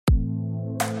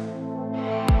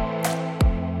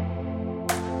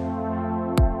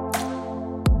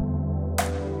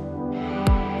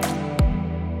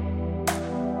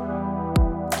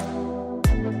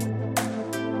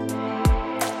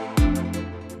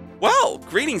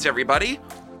Greetings, everybody.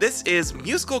 This is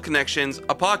Musical Connections,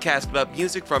 a podcast about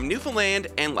music from Newfoundland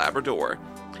and Labrador.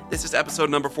 This is episode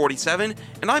number 47,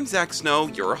 and I'm Zach Snow,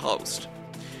 your host.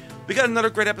 We got another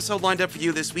great episode lined up for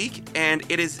you this week, and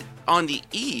it is on the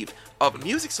eve of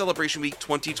Music Celebration Week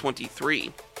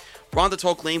 2023. Rhonda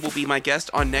Tulk-Lane will be my guest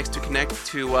on Next to Connect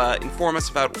to inform us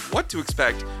about what to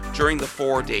expect during the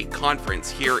 4-day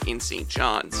conference here in St.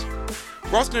 John's.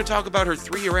 We're also going to talk about her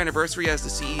 3-year anniversary as the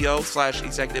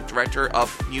CEO/Executive Director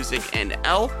of Music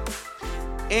NL.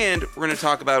 And we're going to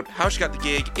talk about how she got the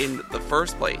gig in the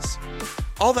first place.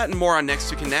 All that and more on Next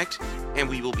to Connect, and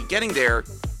we will be getting there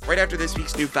right after this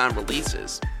week's newfound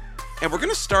releases. And we're going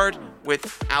to start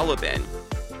with Alabin.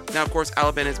 Now, of course,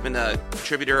 Alabin has been a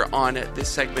contributor on this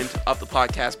segment of the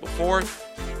podcast before,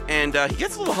 and he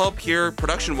gets a little help here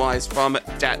production-wise from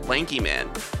Dat Lanky Man.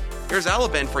 Here's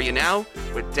Alabin for you now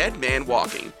with Dead Man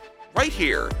Walking, right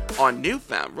here on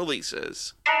Newfound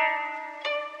Releases.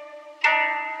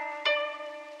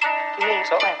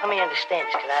 So let me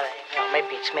understand this, because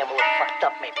maybe it's me, I'm a little fucked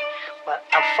up, maybe. But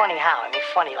I'm funny how? I mean,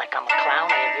 funny like I'm a clown,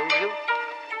 I amuse you?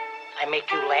 I make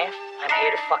you laugh? I'm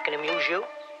here to fucking amuse you?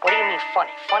 What do you mean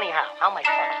funny? Funny how? How am I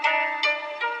funny?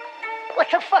 What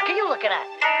the fuck are you looking at?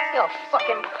 You're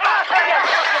fucking... You're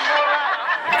fucking moron!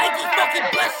 I just fucking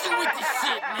bless you with this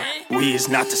shit, man. We is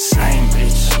not the same,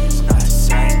 bitch.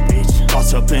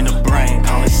 Thoughts up in the brain,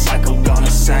 call it psycho, gone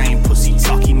insane. Pussy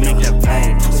talky, make that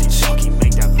vein.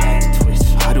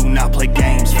 Twist. I do not play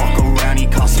games, fuck around, he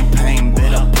cause some pain.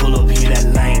 Better pull up, hear that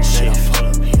lane shit.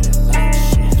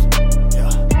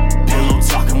 Pillow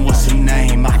talking, what's her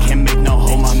name? I can't make no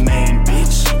hoe my main,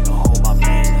 bitch.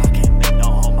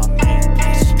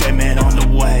 Dead man on the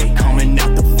way, coming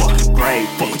out the fucking grave.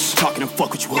 Fuck what you talking and fuck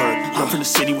what you heard. Run from the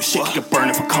city with shit you can burn.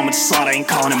 If I come and slaughter, I ain't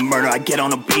calling it murder. I get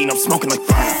on a beat, I'm smoking like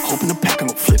burner. Hoping the pack and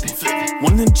go flip it.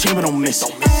 One in the chamber, don't miss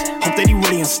it. Hope that he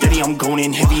ready and steady, I'm going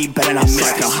in heavy, he better not miss.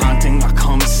 Like a haunting, I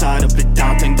come inside a bit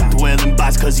daunting. The dwelling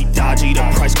bites cause he dodgy. The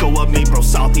price go up, me bro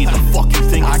salty. The fuck you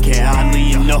think I get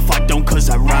oddly enough? I don't, cause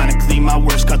ironically my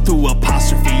words cut through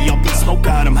apostrophe. Up and smoke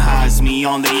got him high as me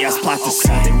on the ass plot to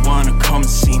see. They wanna come and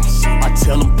see me, I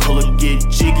tell them pull a get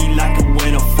jiggy like a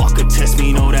winner. Fucker test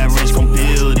me, know that range gon'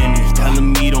 build in me.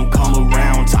 Telling me don't come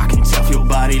around, talking tough, your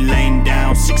body laying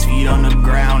down 6 feet on the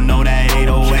ground, know that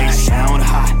 808 sound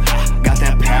hot. Got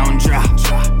that pound drop,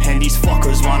 and these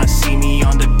fuckers wanna see me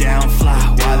on the down fly.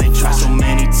 Why they try so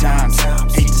many times,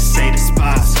 hate to say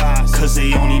despise, cause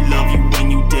they only love you when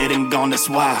you dead and gone, that's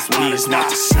why. We is not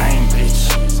the same, bitch.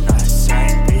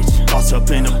 Thoughts up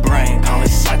in the brain, call it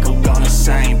psycho, gone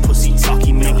insane. Pussy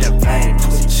talky, make that vein.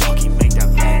 Twist.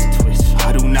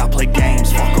 I do not play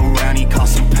games, fuck around, he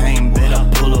cause some pain. Better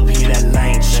pull up, hear that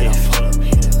lane shit.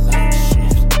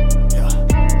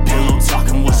 Pillow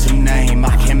talking, what's her name?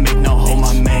 I can't make no hoe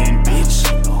my main, bitch.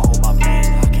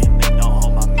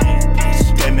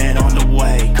 Dead man on the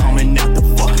way, coming out the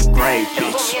fucking grave,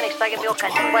 bitch. So he started giving me all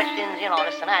kinds of questions,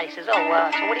 this and that. He says, so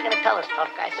what are you gonna tell us, tough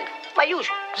guy? I said, my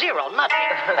usual, zero, nothing.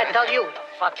 I tell you,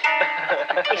 fuck.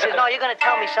 He says, no, you're gonna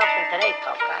tell me something today,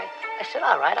 tough guy. I said,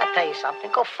 all right, I'll tell you something.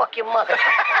 Go fuck your mother.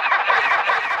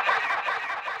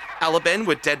 Alabin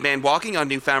with Dead Man Walking on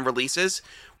Newfound Releases.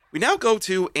 We now go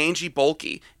to Angie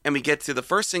Bolke, and we get to the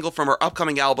first single from her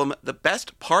upcoming album, The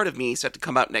Best Part of Me, set to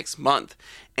come out next month.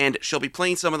 And she'll be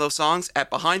playing some of those songs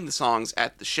at Behind the Songs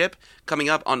at the Ship, coming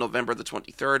up on November the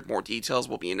 23rd. More details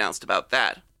will be announced about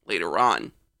that later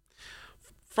on.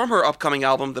 From her upcoming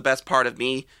album, The Best Part of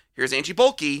Me, here's Angie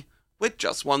Bolke with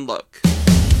Just One Look.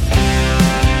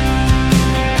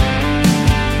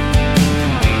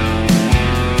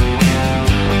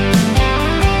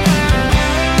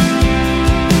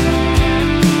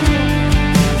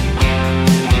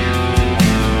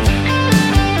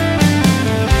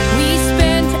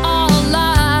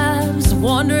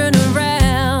 Wandering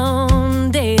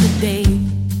around day to day,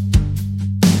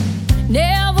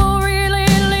 never really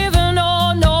living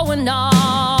or knowing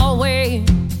our way.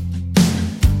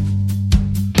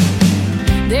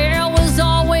 There was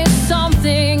always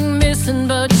something missing,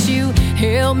 but you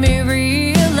helped me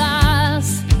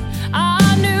realize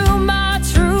I knew my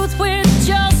truth with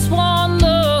just one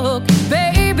look,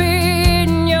 baby,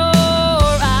 in your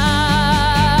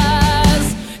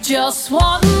eyes. Just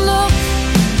one look.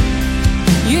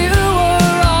 You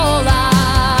were all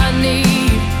I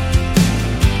need.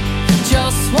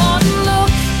 Just one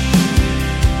look.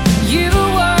 You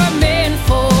were meant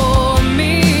for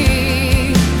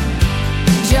me.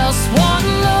 Just one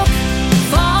look.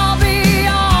 Far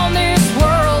beyond this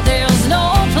world, there's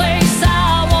no place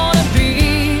I wanna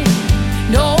be.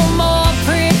 No more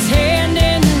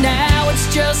pretending, now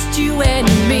it's just you and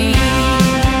me.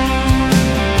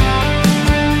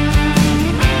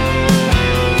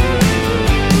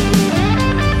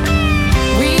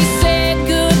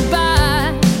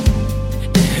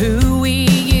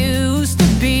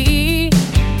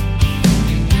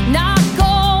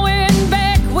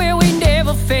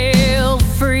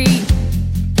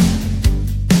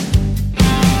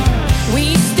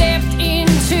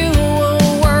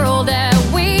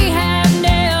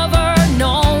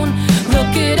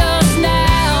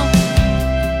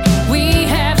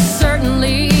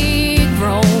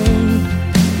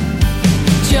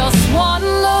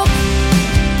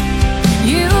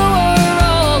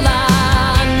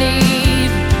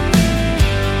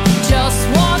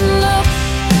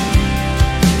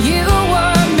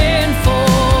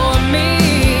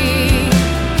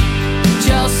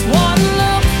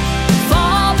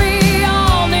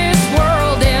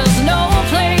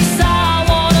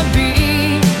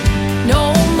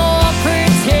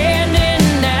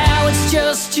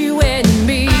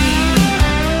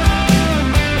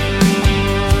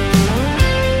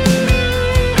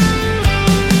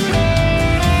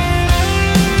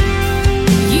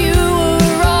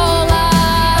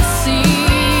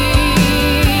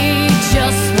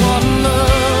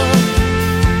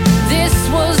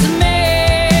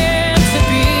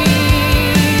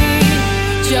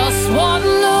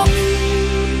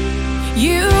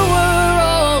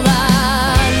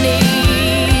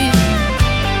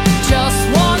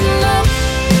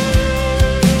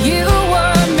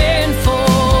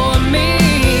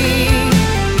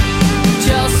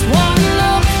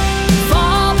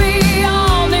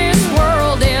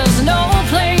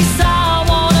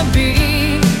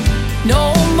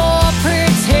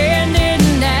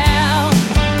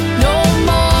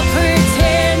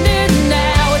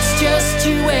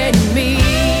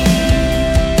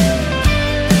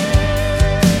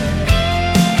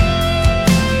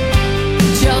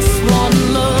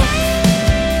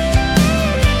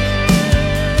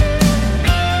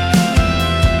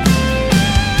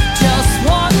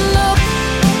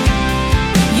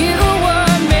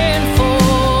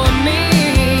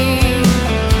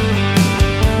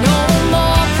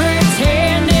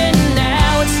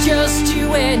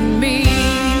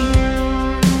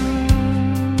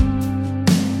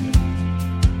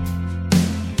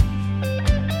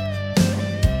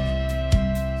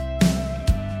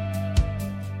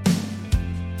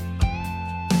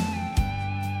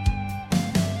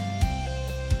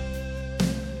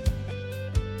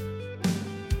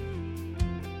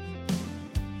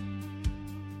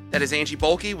 That is Angie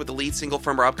Bolke with the lead single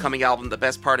from her upcoming album, The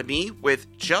Best Part of Me,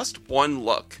 with Just One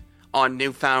Look on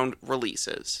Newfound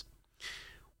Releases.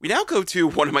 We now go to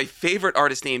one of my favorite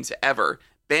artist names ever,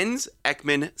 Benz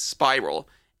Ekman Spiral,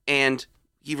 and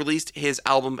he released his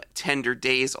album Tender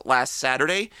Days last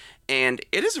Saturday, and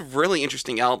it is a really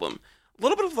interesting album. A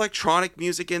little bit of electronic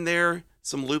music in there,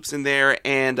 some loops in there,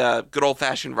 and good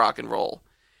old-fashioned rock and roll.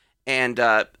 And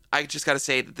I just gotta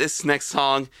say that this next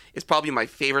song is probably my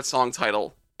favorite song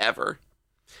title ever.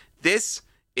 This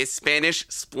is Spanish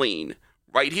Spleen,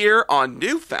 right here on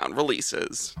Newfound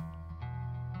Releases.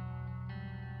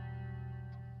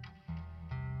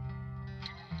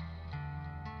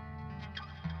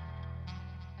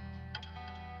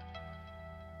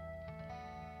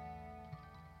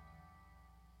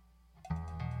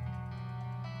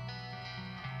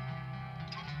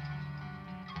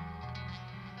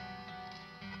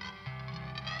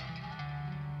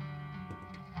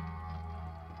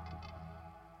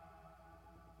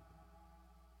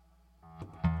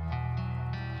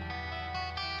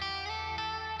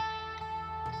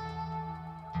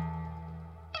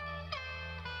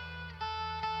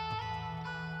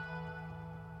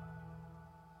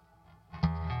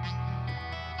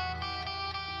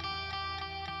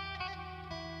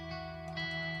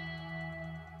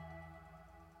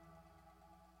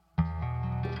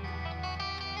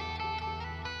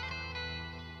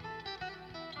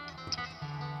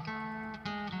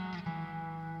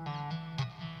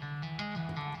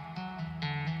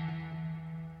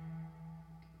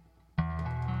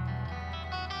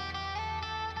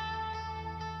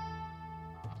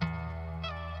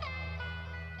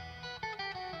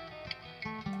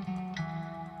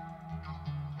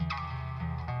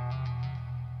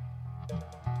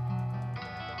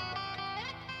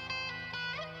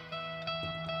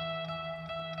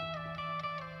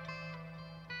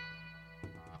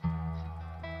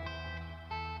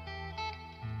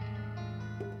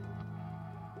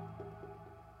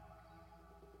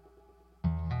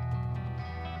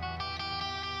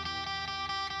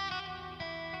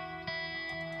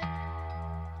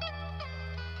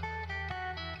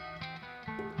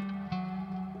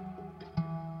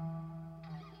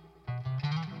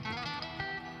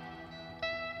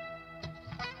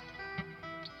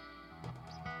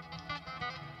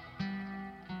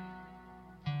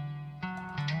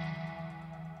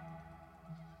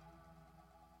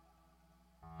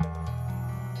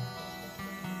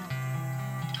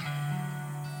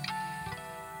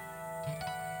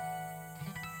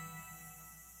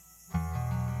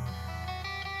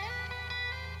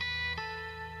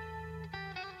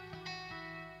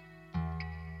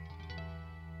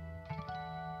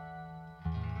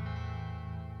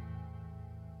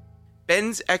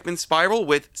 Benz Ekman Spiral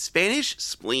with Spanish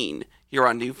Spleen here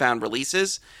on Newfound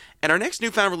Releases. And our next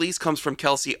Newfound release comes from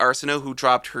Kelsey Arsenault, who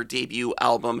dropped her debut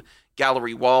album,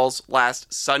 Gallery Walls,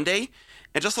 last Sunday.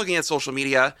 And just looking at social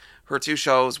media, her two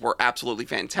shows were absolutely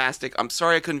fantastic. I'm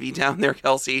sorry I couldn't be down there,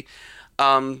 Kelsey.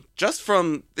 Just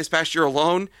from this past year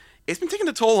alone, it's been taking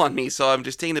a toll on me, so I'm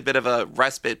just taking a bit of a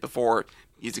respite before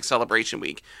Music Celebration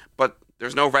Week. But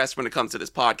there's no rest when it comes to this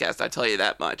podcast, I tell you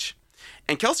that much.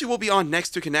 And Kelsey will be on Next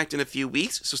to Connect in a few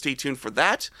weeks, so stay tuned for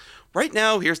that. Right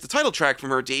now, here's the title track from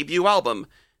her debut album.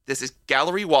 This is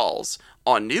Gallery Walls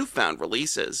on Newfound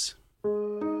Releases.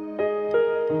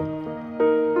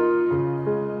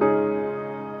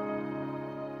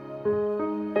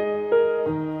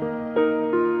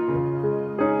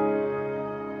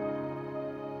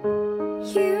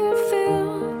 You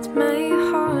filled my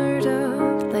heart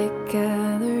up like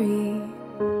gallery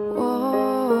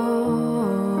walls.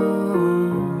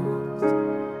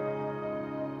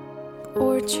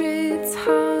 Portraits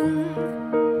hung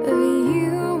of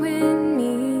you and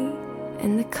me,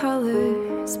 and the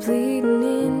colors bleeding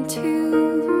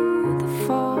into the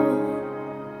fall.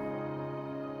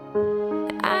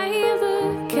 I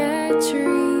look at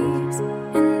trees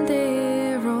and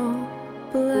they're all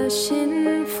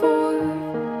blushing for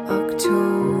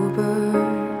October.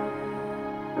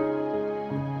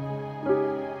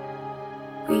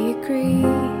 We agreed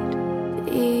that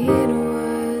it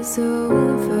was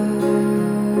over.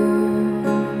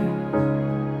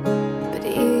 But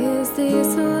is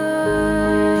this love?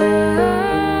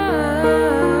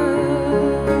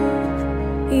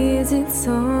 Is it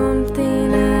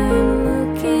something I'm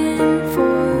looking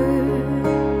for?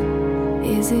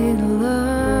 Is it love?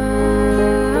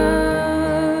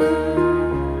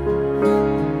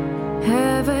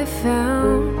 Have I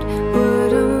found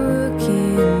what I'm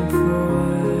looking for?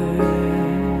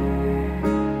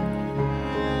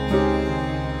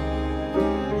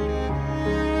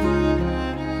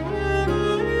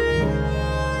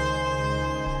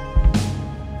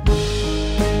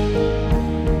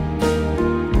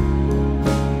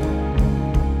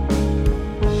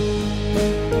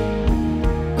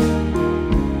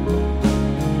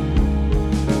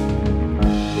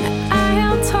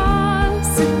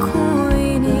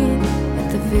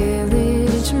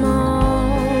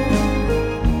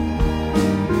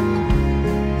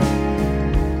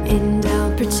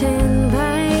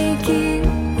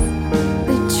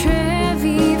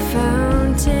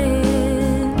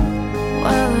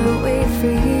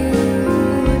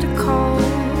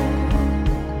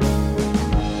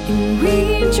 And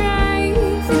we drive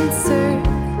in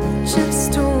search of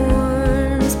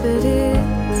storms, but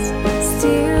it's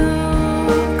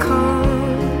still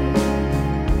calm.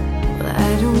 Well,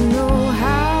 I don't know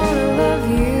how to love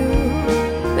you,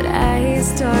 but I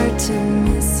start to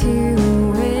miss you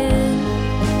when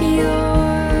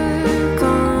you're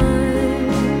gone.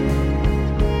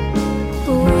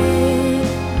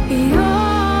 When you're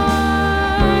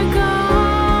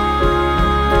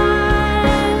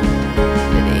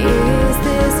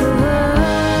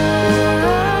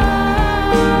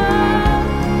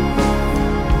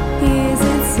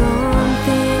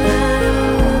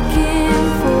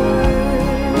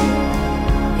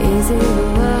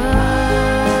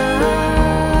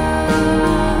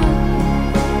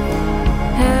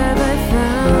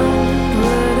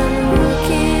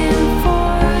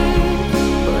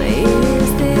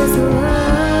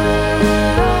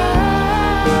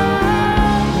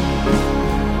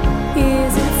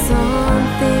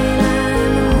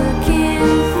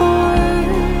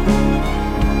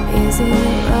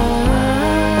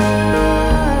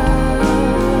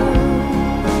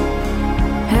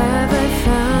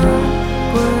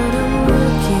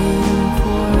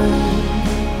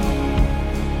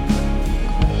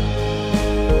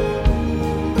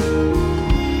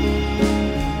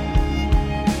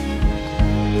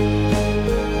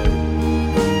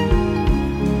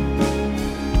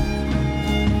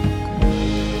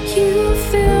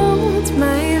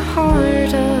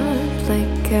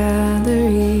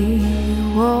gallery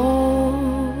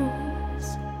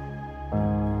walls.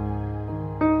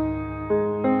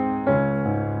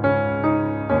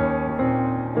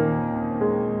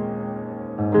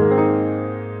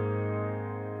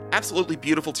 Absolutely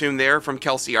beautiful tune there from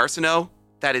Kelsey Arsenault.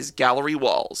 That is Gallery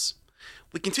Walls.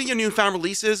 We continue newfound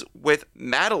releases with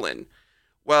Madeline.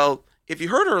 Well, if you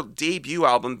heard her debut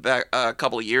album back a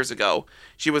couple of years ago,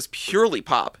 she was purely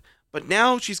pop. But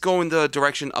now she's going the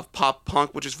direction of pop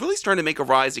punk, which is really starting to make a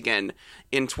rise again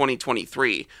in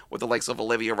 2023, with the likes of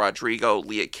Olivia Rodrigo,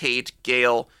 Leah Kate,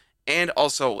 Gayle, and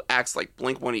also acts like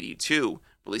Blink-182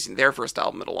 releasing their first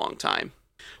album in a long time.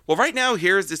 Well, right now,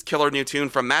 here's this killer new tune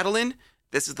from Madeline.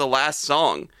 This is the last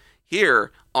song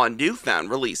here on Newfound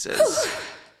Releases.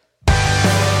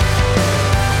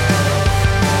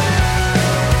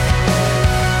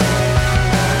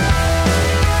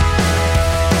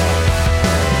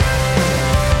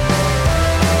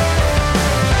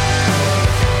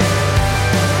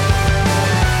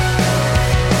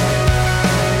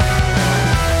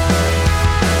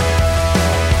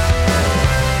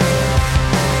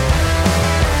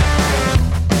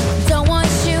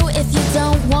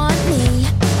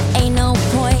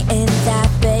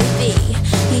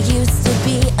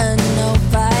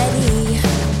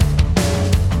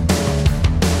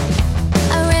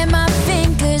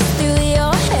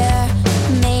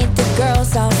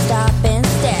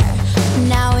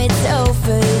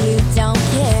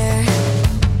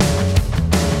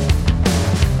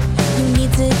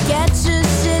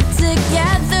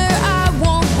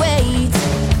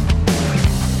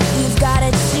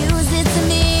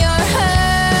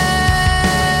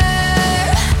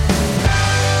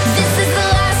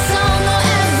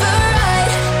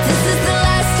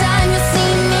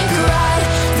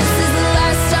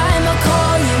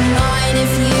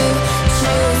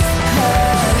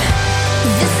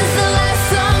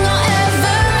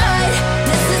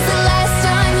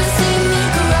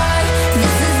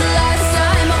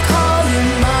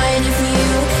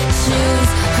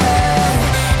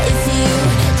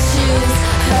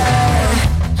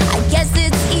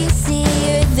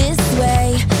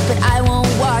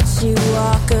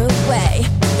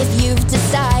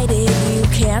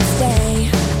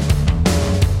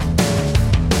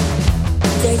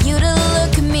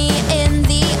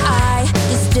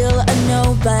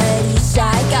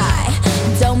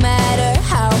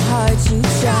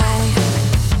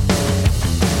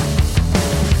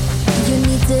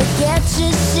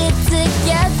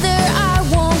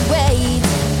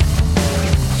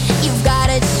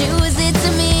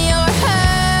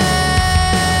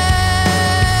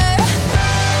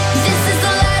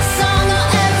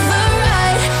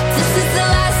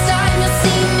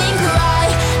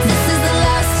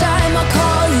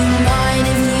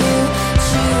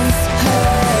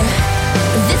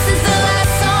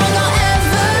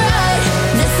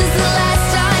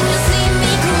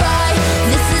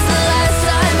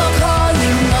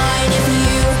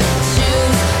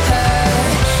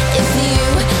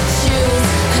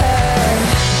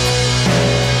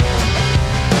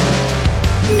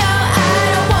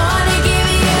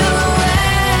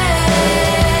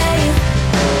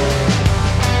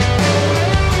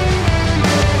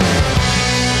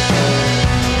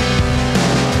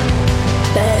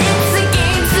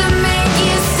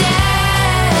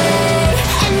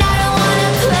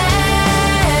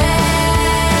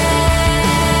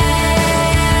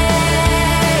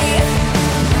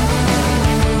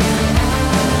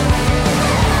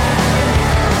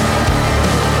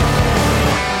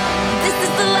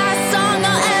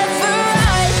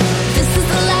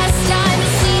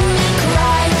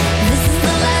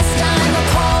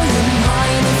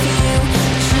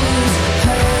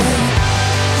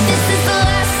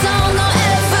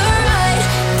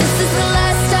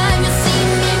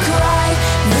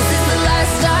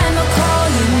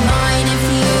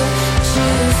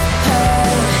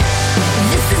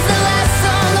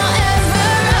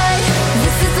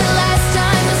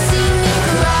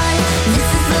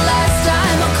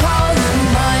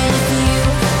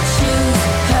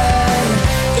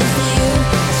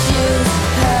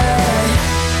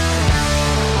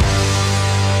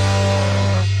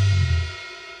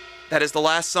 That is the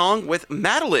last song with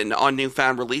Madeline on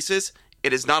Newfound Releases.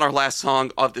 It is not our last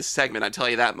song of this segment, I tell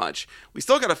you that much. We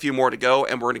still got a few more to go,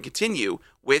 and we're going to continue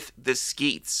with The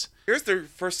Skeets. Here's their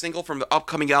first single from the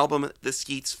upcoming album, The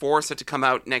Skeets 4, set to come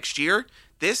out next year.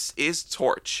 This is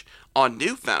Torch on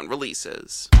Newfound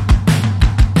Releases.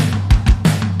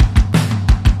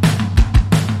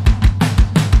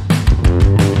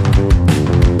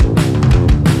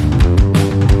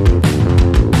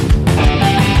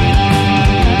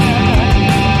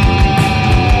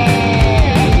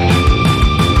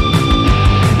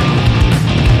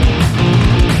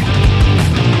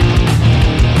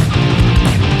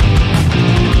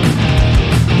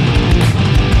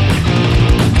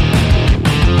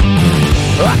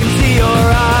 I can see your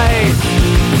eyes,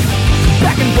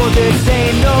 back and forth, this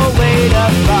ain't no way to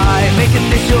fight, making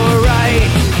this your right,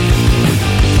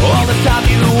 all the time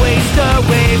you waste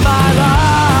away my life,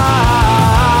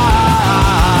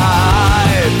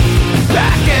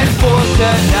 back and forth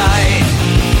tonight,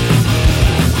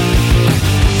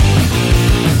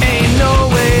 ain't no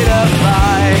way to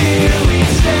fight, here we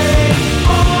stay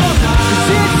all night, 'cause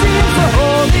it seems the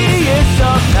holiest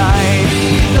of nights,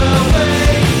 the way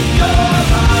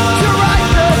to right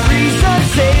the reason,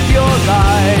 save your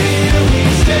life. Here we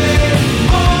stay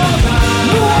all night.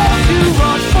 The walls you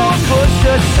run for, push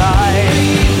aside.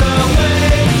 Lead the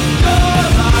way, the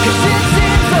light. 'Cause it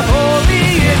seems the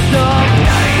holiest of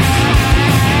nights.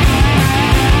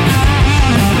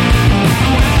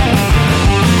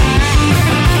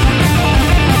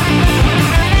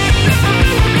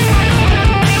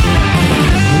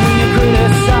 When you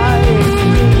criticize,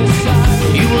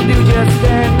 you will do just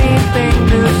anything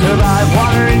to survive.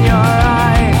 Water in your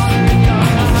eyes,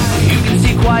 you can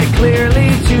see quite clearly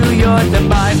to your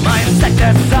demise. My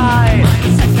insecticide,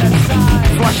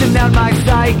 flushing down my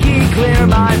psyche, clear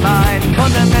my mind.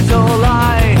 Fundamental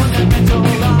lie,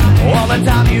 all the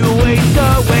time you waste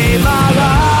away my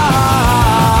life.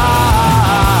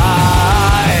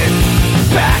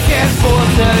 Back and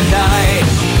forth tonight,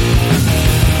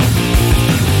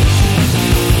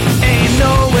 ain't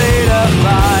no way to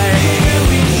fight. Here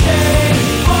we stay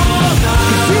all night.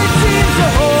 'Cause it seems the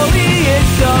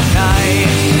holiest of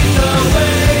nights. The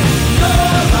way, the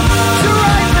light. To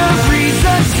right the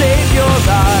reason, save your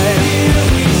life. Here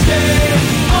we stay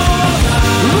all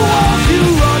night. The walls you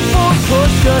run for,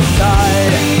 push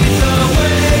aside. The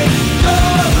way, the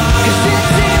light. 'Cause it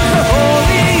seems the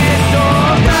holiest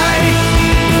of nights.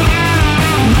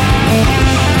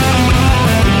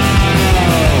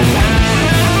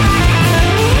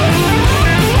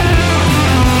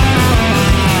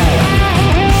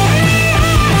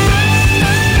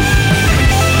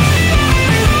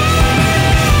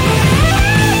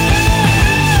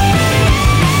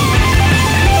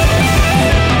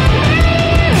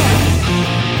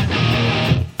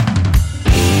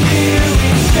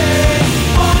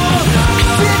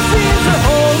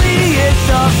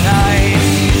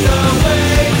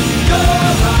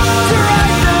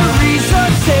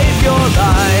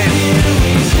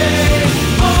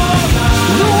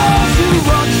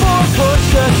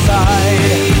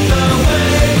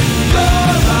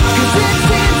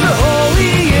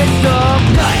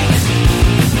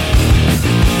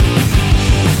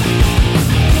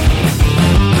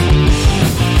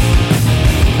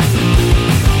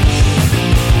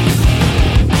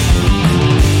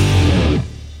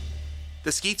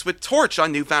 The Skeets with Torch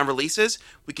on Newfound Releases.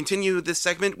 We continue this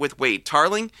segment with Wade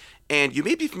Tarling, and you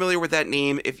may be familiar with that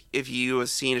name if you have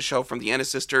seen a show from the Ennis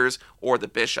Sisters or the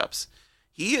Bishops.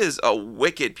 He is a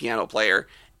wicked piano player,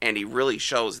 and he really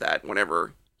shows that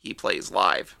whenever he plays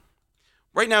live.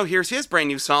 Right now, here's his brand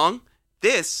new song.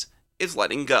 This is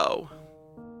Letting Go.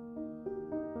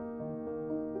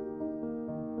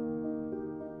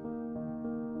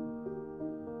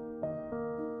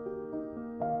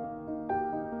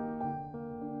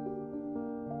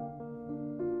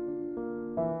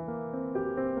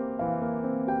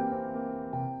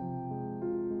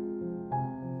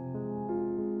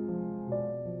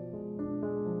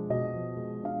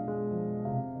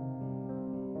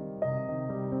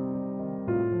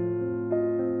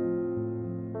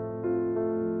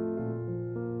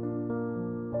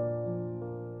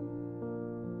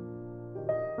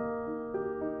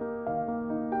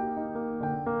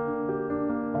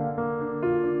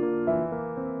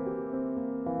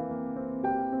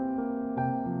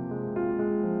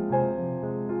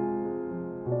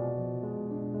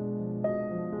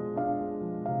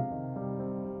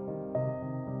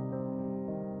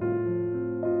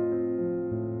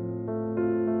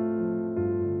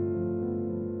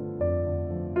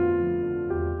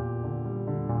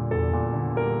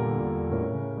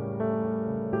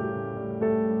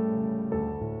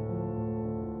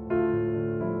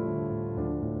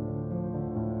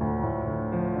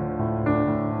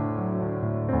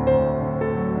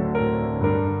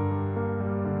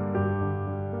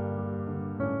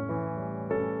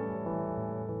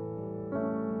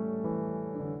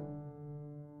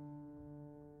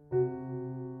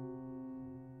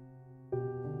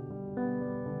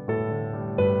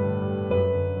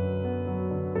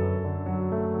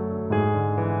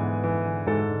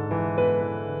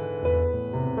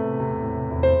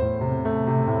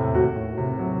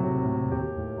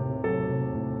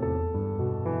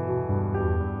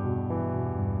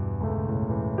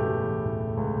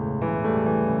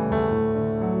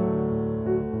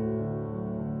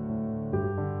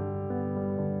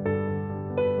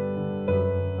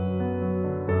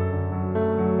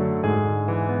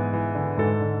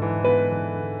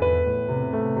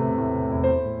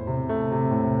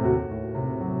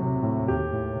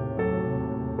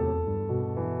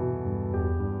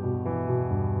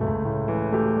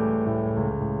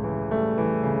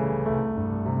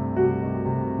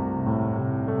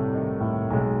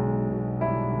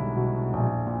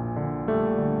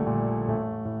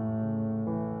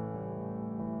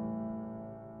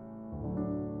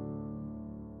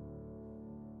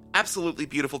 absolutely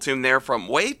beautiful tune there from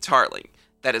Wade Tarling.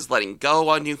 That is Letting Go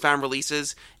on Newfound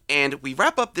Releases. And we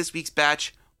wrap up this week's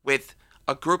batch with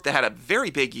a group that had a very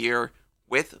big year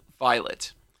with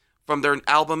Violet. From their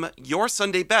album Your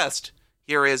Sunday Best,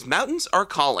 here is Mountains Are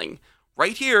Calling,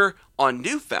 right here on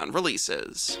Newfound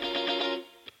Releases.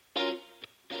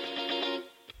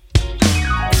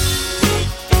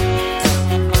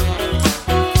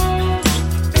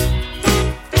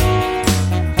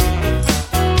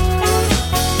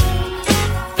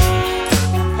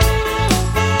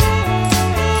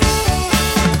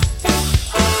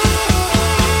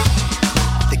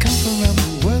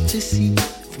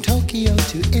 From Tokyo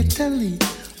to Italy,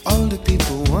 all the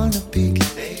people wanna pick.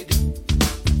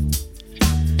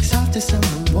 Soft as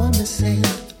summer, warm as sand.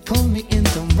 Pull me in,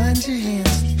 don't mind your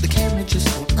hands. The camera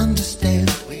just won't understand.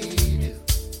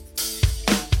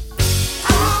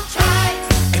 I'll try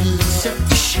and lace up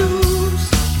your shoes.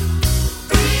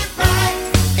 Breathe right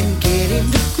and get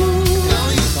in the groove.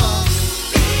 Don't you fall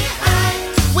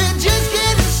behind. We're just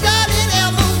getting started,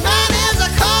 and those miners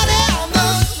are caught out.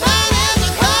 Those miners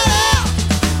are caught out.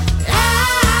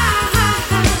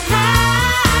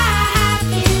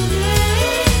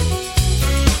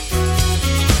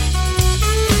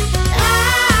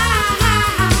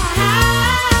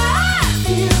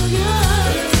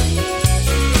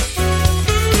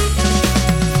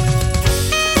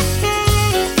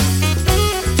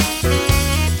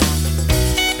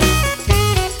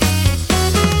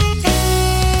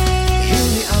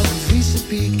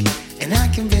 And I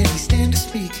can barely stand to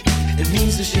speak. It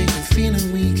means the shaking,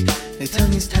 feeling weak. The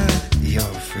tongue is tied, you're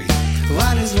free.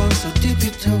 Water's long, so dip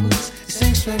your toes. The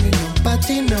sanctuary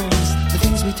nobody knows. The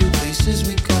things we do, places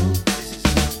we go.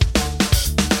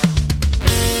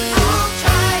 I'll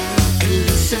try and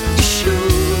lace up your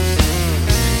shoes.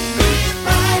 Breathe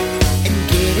right and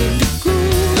get in the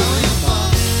groove. Don't you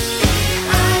fall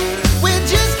behind. We're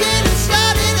just getting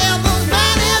started, and those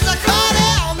miners are caught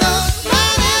out. Those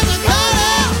miners are caught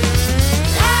out.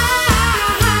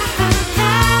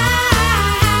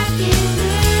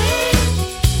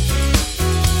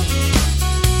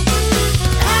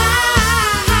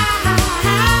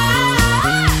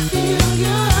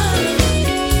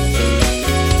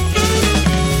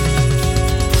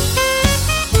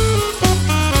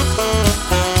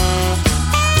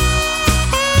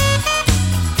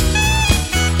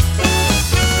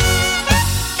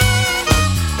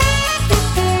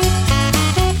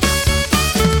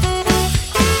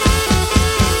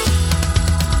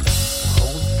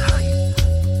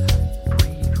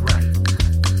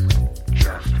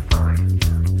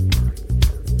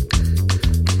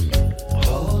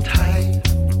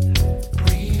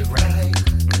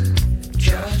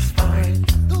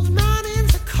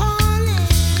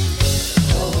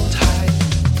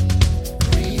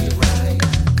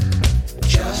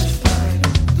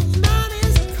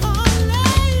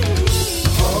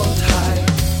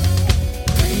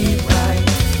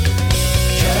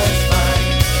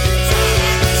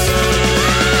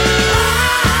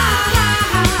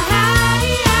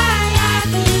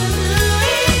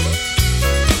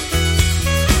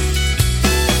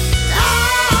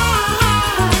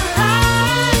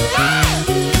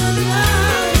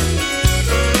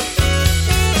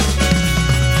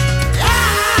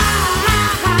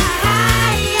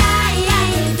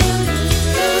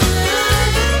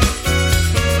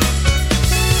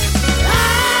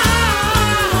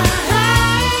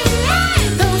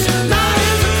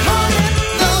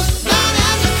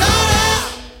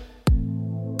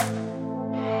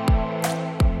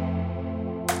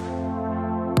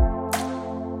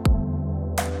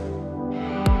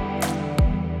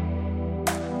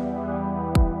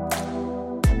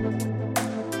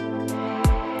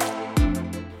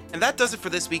 That does it for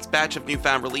this week's batch of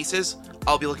Newfound Releases.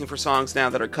 I'll be looking for songs now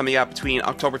that are coming out between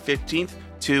October 15th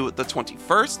to the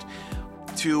 21st.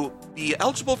 To be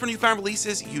eligible for Newfound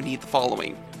Releases, you need the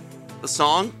following. The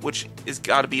song, which is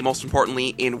got to be most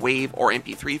importantly in WAV or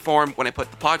MP3 form when I put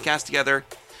the podcast together.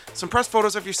 Some press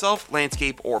photos of yourself,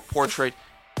 landscape or portrait,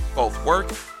 both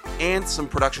work. And some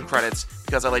production credits,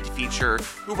 because I like to feature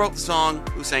who wrote the song,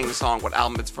 who sang the song, what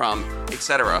album it's from,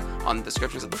 etc. on the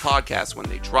descriptions of the podcast when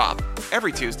they drop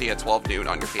every Tuesday at 12 noon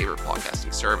on your favorite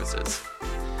podcasting services.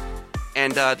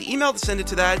 And the email to send it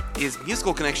to that is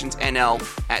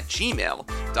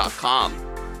musicalconnectionsnl@gmail.com.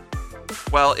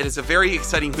 Well, it is a very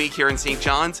exciting week here in St.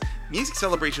 John's. Music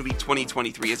Celebration Week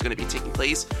 2023 is going to be taking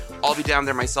place. I'll be down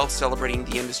there myself celebrating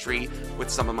the industry with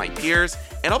some of my peers,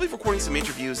 and I'll be recording some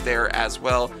interviews there as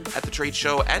well at the trade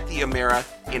show at the Amera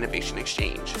Innovation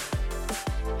Exchange.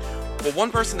 Well,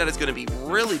 one person that is going to be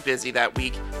really busy that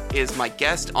week is my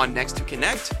guest on Next to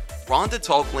Connect, Rhonda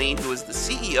Tulk-Lane, who is the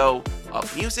CEO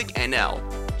of Music NL.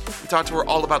 We talked to her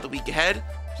all about the week ahead,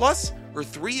 plus her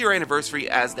 3-year anniversary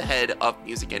as the head of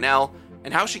Music NL,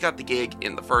 and how she got the gig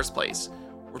in the first place.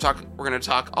 We're going to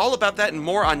talk all about that and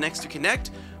more on Next to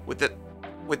Connect with the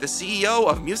CEO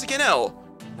of Music NL,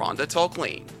 Rhonda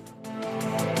Tulk-Lane.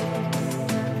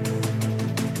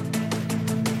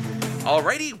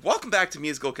 Alrighty, welcome back to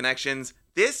Musical Connections.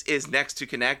 This is Next to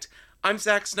Connect. I'm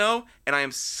Zach Snow, and I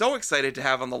am so excited to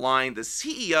have on the line the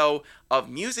CEO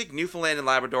of Music Newfoundland and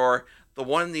Labrador, the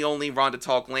one and the only Rhonda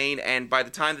Tulk-Lane, and by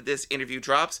the time that this interview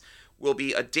drops, will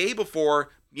be a day before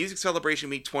Music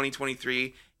Celebration Week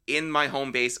 2023 in my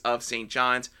home base of St.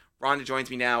 John's. Rhonda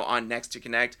joins me now on Next to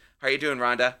Connect. How are you doing,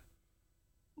 Rhonda?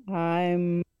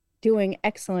 I'm doing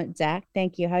excellent, Zach.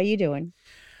 Thank you. How are you doing?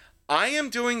 I am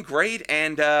doing great,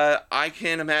 and I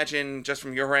can imagine just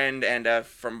from your end and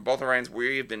from both our ends,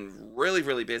 we've been really,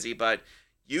 really busy, but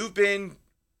you've been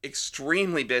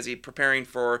extremely busy preparing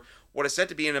for what is set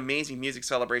to be an amazing Music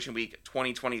Celebration Week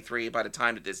 2023 by the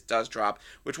time that this does drop,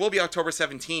 which will be October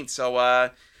 17th.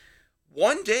 So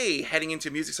one day heading into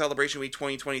Music Celebration Week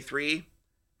 2023,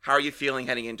 how are you feeling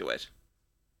heading into it?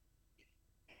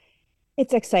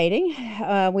 It's exciting.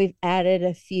 We've added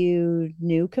a few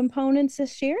new components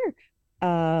this year,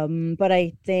 but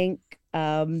I think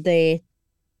the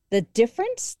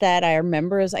difference that our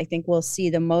members, I think, will see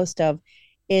the most of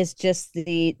is just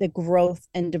the growth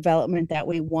and development that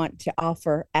we want to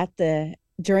offer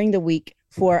during the week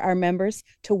for our members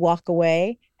to walk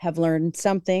away, have learned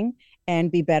something,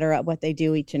 and be better at what they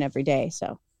do each and every day.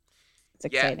 So it's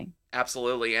exciting. Yeah,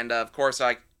 absolutely. And of course,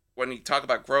 when we talk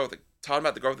about growth, talking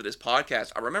about the growth of this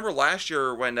podcast, I remember last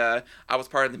year when I was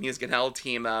part of the Music and Health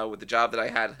team with the job that I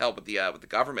had help with the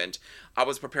government. I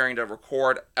was preparing to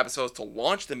record episodes to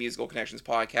launch the Musical Connections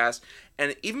podcast,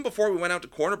 and even before we went out to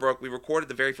Corner Brook, we recorded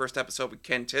the very first episode with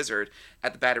Ken Tizard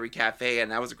at the Battery Cafe,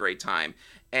 and that was a great time.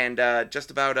 And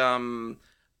just about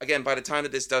again, by the time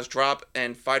that this does drop,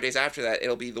 and 5 days after that,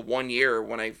 it'll be the 1 year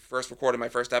when I first recorded my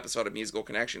first episode of Musical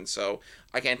Connections. So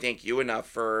I can't thank you enough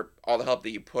for all the help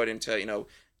that you put into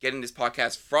getting this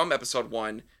podcast from episode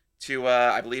 1 to,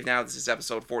 I believe now this is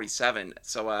episode 47.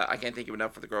 So I can't thank you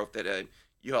enough for the growth that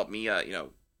you helped me,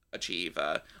 achieve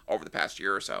over the past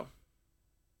year or so.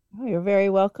 Oh, you're very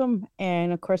welcome.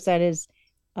 And of course, that is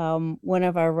one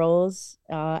of our roles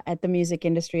at the Music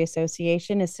Industry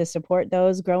Association is to support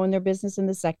those growing their business in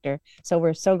the sector. So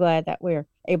we're so glad that we're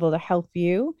able to help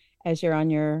you as you're on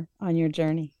your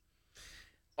journey.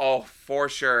 Oh, for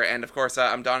sure. And of course,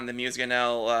 I'm donning the Music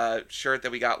NL shirt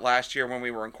that we got last year when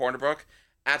we were in Corner Brook.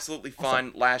 Absolutely fun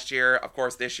awesome. Last year. Of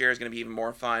course, this year is going to be even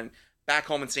more fun back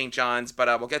home in St. John's, but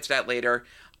we'll get to that later.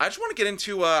 I just want to get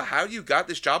into how you got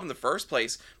this job in the first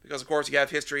place, because of course you have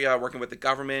history working with the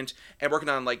government and working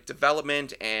on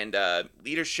development and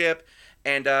leadership,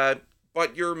 and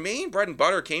but your main bread and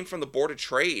butter came from the Board of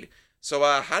Trade. So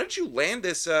how did you land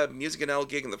this Music NL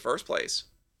gig in the first place?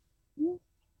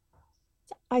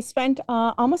 I spent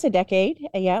almost a decade,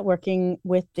 working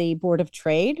with the Board of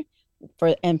Trade.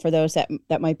 For those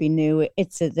that might be new,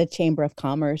 it's the Chamber of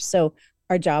Commerce. So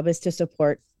our job is to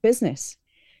support business.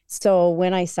 So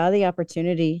when I saw the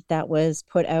opportunity that was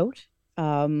put out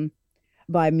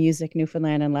by Music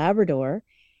Newfoundland and Labrador,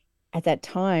 at that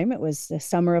time, it was the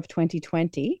summer of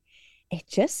 2020, it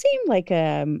just seemed like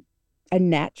a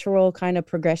natural kind of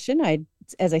progression.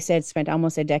 As I said, spent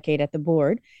almost a decade at the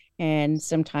board. And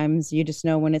sometimes you just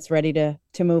know when it's ready to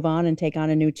move on and take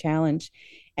on a new challenge.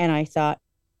 And I thought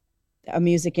a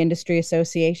music industry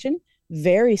association,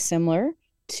 very similar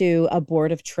to a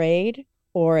board of trade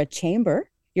or a chamber,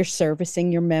 you're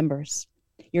servicing your members.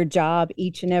 Your job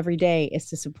each and every day is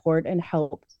to support and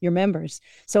help your members.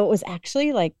 So it was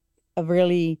actually like a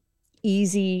really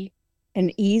easy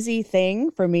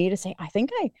thing for me to say, I think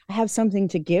I have something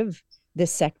to give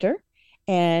this sector.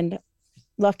 And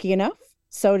lucky enough,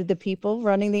 so did the people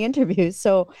running the interviews.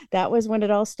 So that was when it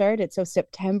all started. So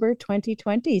September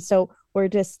 2020. So we're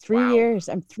just 3 years.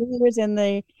 I'm 3 years in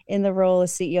the role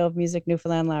as CEO of Music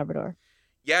Newfoundland Labrador.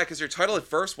 Yeah, because your title at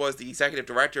first was the executive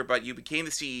director, but you became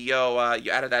the CEO.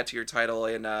 You added that to your title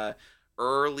in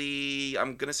early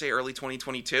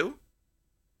 2022.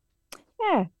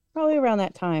 Yeah, probably around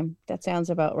that time. That sounds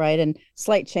about right. And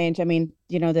slight change. I mean,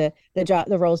 the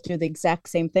roles do the exact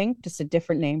same thing, just a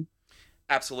different name.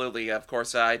 Absolutely. Of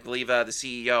course, I believe the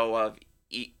CEO of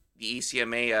the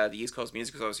ECMA, the East Coast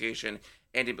Music Association,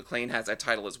 Andy McLean, has that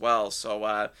title as well. So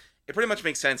it pretty much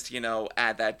makes sense to,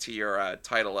 add that to your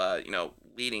title,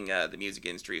 leading the Music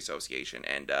Industry Association.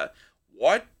 And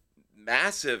what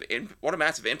a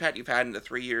massive impact you've had in the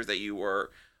 3 years that you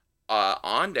were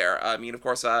on there. I mean, of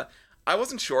course, I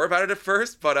wasn't sure about it at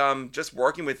first, but just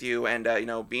working with you and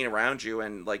being around you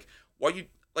and like what you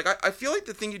like, I feel like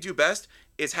the thing you do best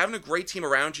is having a great team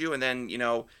around you and then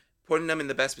putting them in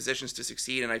the best positions to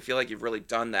succeed. And I feel like you've really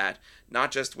done that,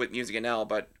 not just with Music NL,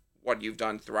 but what you've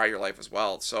done throughout your life as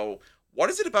well. So, what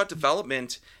is it about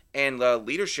development and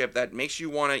leadership that makes you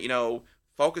want to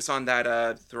focus on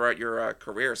that throughout your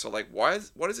career? So, like,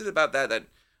 what is it about that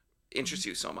interests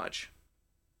you so much?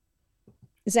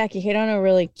 Zach, you hit on a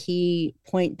really key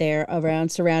point there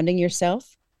around surrounding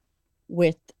yourself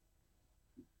with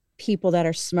people that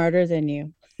are smarter than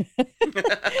you.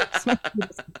 Smart people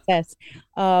success.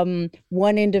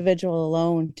 One individual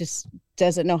alone just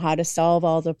doesn't know how to solve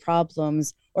all the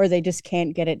problems, or they just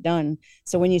can't get it done.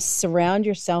 So when you surround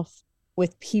yourself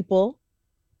with people,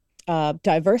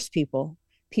 diverse people,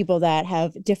 people that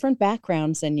have different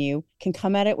backgrounds than you, can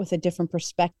come at it with a different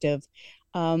perspective,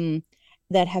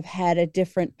 that have had a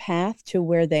different path to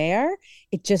where they are,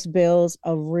 it just builds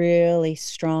a really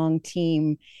strong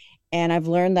team. And I've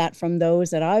learned that from those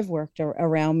that I've worked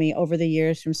around me over the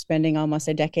years, from spending almost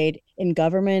a decade in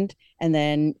government and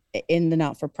then in the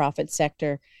not-for-profit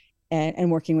sector,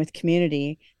 and working with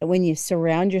community, that when you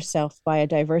surround yourself by a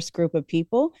diverse group of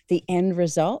people, the end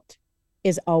result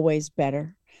is always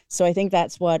better. So I think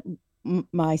that's what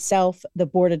myself, the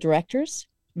board of directors,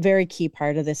 very key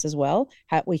part of this as well.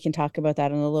 We can talk about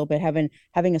that in a little bit.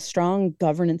 Having a strong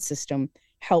governance system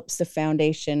helps the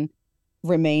foundation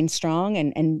remain strong,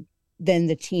 and then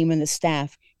the team and the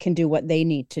staff can do what they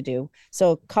need to do.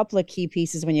 So a couple of key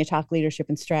pieces when you talk leadership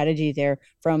and strategy there,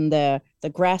 from the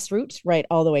grassroots right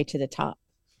all the way to the top.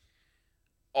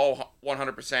 Oh,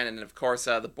 100%. And of course,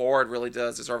 the board really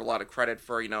does deserve a lot of credit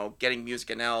for, getting Music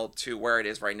NL to where it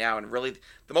is right now. And really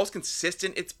the most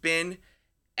consistent it's been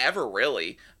ever,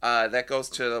 really. That goes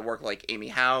to the work like Amy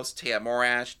House, Taya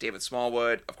Morash, David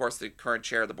Smallwood, of course, the current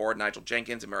chair of the board, Nigel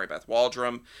Jenkins and Mary Beth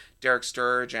Waldrum, Derek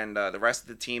Sturge, and the rest of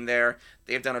the team there.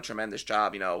 They've done a tremendous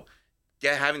job,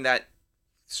 having that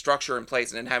structure in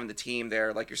place and then having the team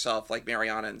there, like yourself, like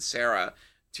Mariana and Sarah,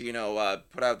 to,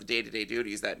 put out the day-to-day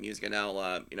duties that Music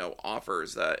NL,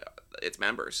 offers its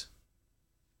members.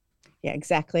 Yeah,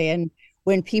 exactly. And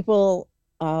when people,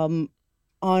 I'm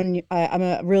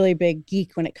a really big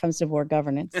geek when it comes to board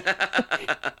governance.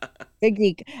 Big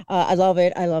geek. I love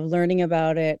it. I love learning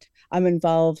about it. I'm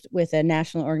involved with a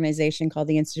national organization called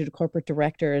the Institute of Corporate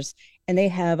Directors, and they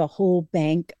have a whole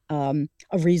bank, a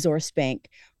resource bank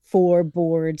for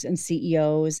boards and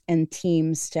CEOs and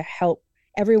teams to help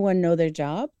everyone know their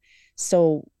job.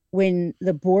 So when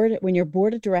your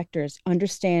board of directors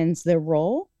understands their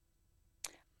role,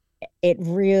 it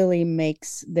really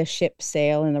makes the ship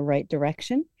sail in the right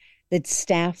direction. The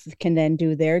staff can then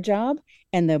do their job,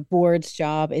 and the board's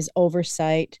job is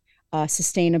oversight,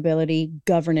 sustainability,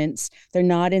 governance. They're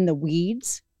not in the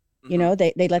weeds.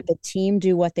 They let the team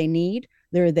do what they need.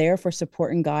 They're there for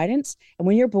support and guidance. And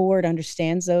when your board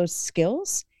understands those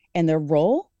skills and their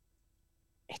role,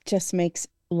 it just makes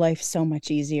life so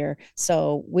much easier.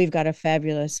 So we've got a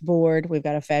fabulous board. We've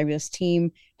got a fabulous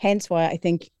team. Hence why I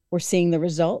think we're seeing the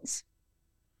results.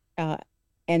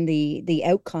 And the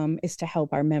outcome is to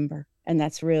help our member. And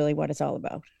that's really what it's all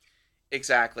about.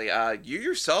 Exactly. You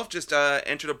yourself just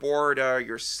entered a board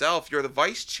yourself. You're the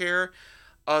vice chair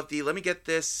of the, let me get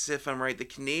this if I'm right, the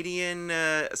Canadian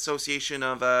Association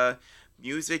of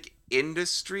Music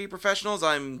Industry Professionals.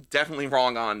 I'm definitely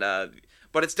wrong on,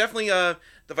 but it's definitely the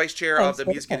vice chair of the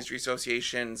Music Industry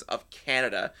Associations of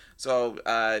Canada. So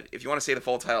if you want to say the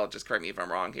full title, just correct me if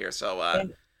I'm wrong here. So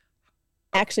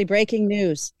actually, breaking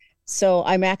news. So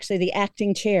I'm actually the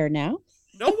acting chair now.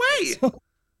 No way.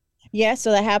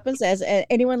 So that happens, as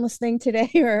anyone listening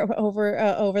today or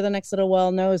over the next little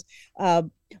while knows.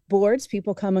 Boards,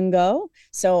 people come and go.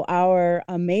 So our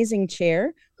amazing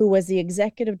chair, who was the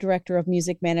executive director of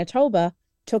Music Manitoba,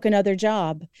 took another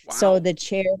job. Wow. So the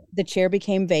chair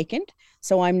became vacant.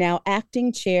 So I'm now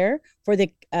acting chair for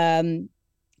the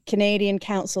Canadian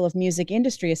Council of Music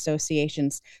Industry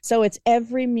Associations. So it's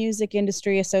every music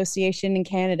industry association in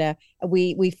Canada.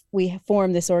 We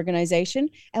form this organization,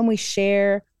 and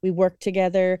we work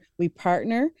together, we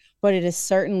partner, but it is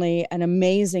certainly an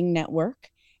amazing network,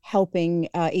 helping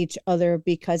each other,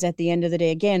 because at the end of the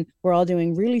day, again, we're all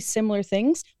doing really similar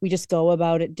things. We just go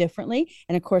about it differently.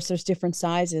 And of course, there's different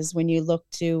sizes. When you look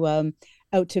to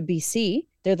out to BC,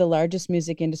 they're the largest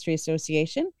music industry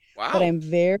association. Wow. But I'm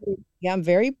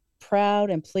very proud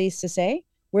and pleased to say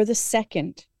we're the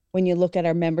second when you look at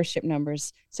our membership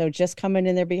numbers. So just coming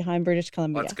in there behind British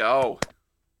Columbia. Let's go.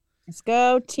 Let's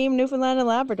go, Team Newfoundland and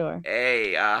Labrador.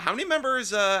 Hey, how many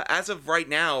members as of right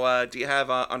now do you have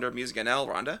under Music NL,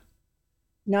 Rhonda?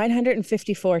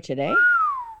 954 today.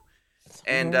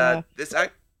 And We're,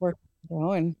 we're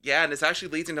growing. Yeah, and this actually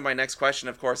leads into my next question.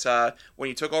 Of course, when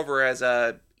you took over as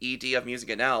a ED of Music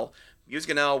NL,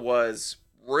 Music NL was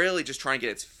really just trying to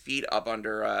get its feet up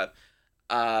under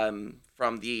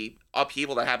from the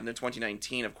upheaval that happened in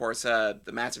 2019. Of course, the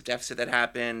massive deficit that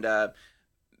happened,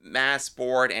 mass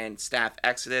board and staff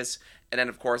exodus, and then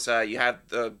of course you have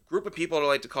the group of people that I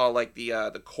like to call like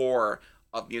the core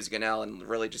of Music NL, and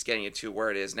really just getting it to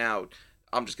where it is now.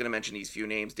 I'm just going to mention these few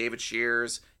names: David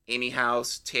Shears, Amy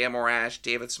House, Taya Morash,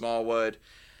 David Smallwood.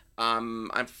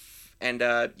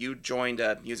 You joined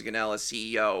Music NL as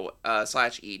CEO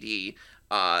 / ED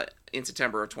in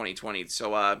September of 2020.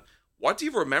 So, what do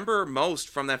you remember most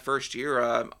from that first year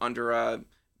under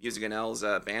Music NL's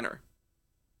banner?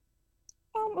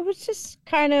 It was just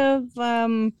kind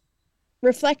of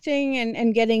reflecting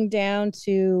and getting down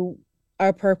to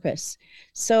our purpose.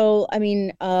 So, I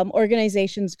mean,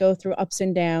 organizations go through ups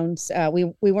and downs.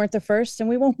 We weren't the first, and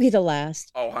we won't be the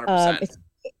last. Oh, 100%.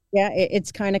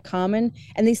 It's kind of common,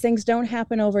 and these things don't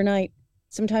happen overnight.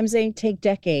 Sometimes they take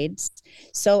decades.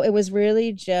 So it was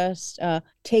really just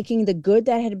taking the good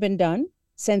that had been done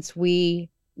since we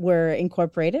were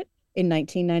incorporated in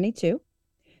 1992.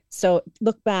 So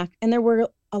look back, and there were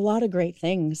a lot of great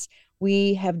things.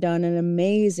 We have done an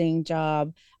amazing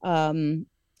job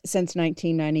since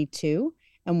 1992,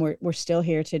 and we're still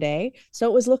here today. So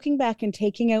it was looking back and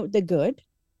taking out the good,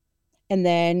 and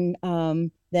then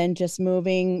just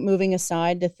moving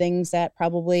aside the things that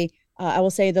probably I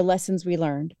will say the lessons we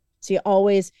learned. So you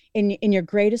always in your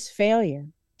greatest failure,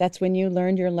 that's when you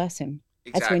learned your lesson.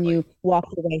 Exactly. That's when you walk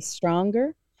away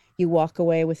stronger. You walk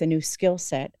away with a new skill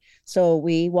set. So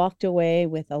we walked away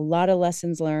with a lot of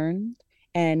lessons learned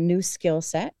and new skill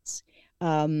sets.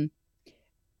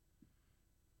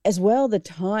 As well, the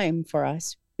time for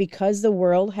us, because the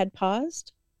world had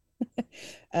paused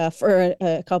for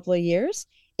a couple of years,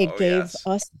 it gave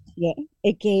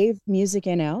it gave Music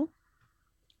NL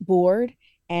board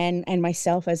and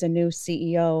myself as a new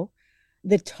CEO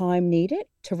the time needed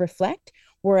to reflect.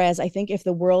 Whereas I think if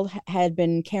the world had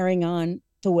been carrying on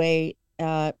the way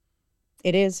it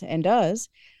is and does,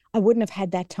 I wouldn't have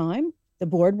had that time. The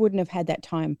board wouldn't have had that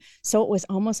time. So it was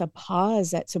almost a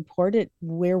pause that supported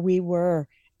where we were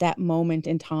that moment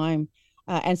in time.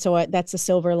 And so that's a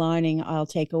silver lining I'll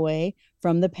take away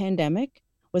from the pandemic,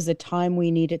 was the time we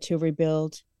needed to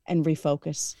rebuild and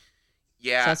refocus.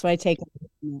 Yeah. So that's what I take.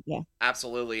 Yeah.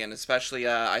 Absolutely. And especially,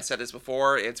 I said this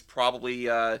before, it's probably,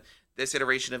 this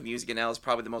iteration of Music NL is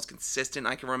probably the most consistent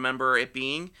I can remember it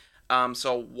being.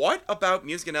 So what about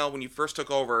Music NL when you first took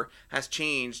over has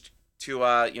changed to,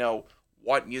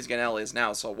 what Music NL is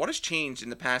now? So what has changed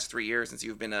in the past 3 years since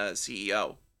you've been a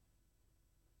CEO?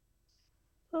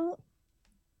 Well,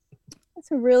 that's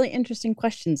a really interesting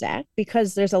question, Zach,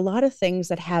 because there's a lot of things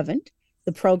that haven't.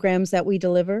 The programs that we've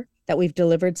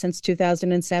delivered since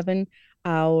 2007,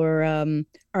 our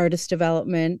artist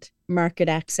development, market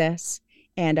access,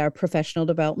 and our professional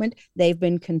development, they've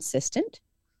been consistent.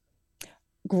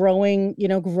 Growing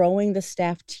the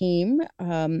staff team,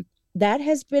 that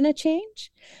has been a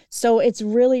change. So it's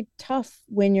really tough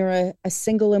when you're a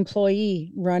single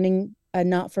employee running a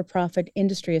not-for-profit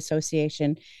industry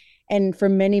association. And for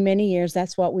many, many years,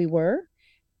 that's what we were.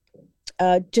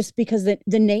 Just because the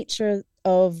nature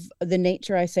of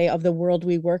the world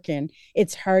we work in,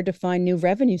 it's hard to find new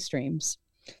revenue streams.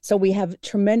 So we have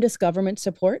tremendous government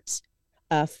supports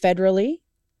federally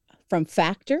from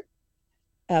Factor,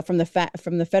 from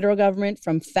the federal government,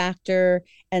 from Factor,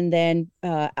 and then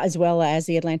as well as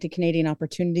the Atlantic Canadian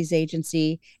Opportunities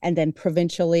Agency, and then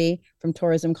provincially from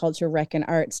Tourism, Culture, Rec, and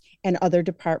Arts, and other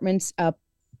departments,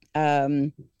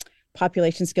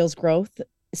 population skills growth.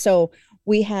 So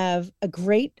we have a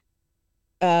great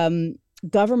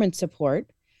government support,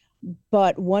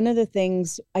 but one of the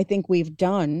things I think we've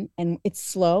done, and it's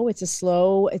slow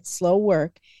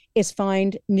work, is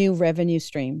find new revenue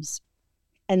streams.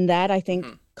 And that, I think,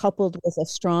 coupled with a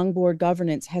strong board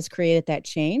governance, has created that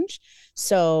change.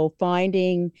 So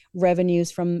finding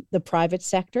revenues from the private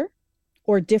sector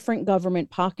or different government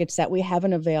pockets that we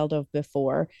haven't availed of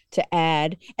before to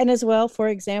add. And as well, for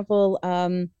example,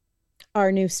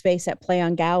 our new space at Play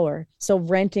on Gower. So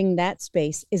renting that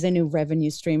space is a new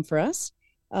revenue stream for us.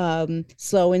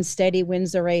 Slow and steady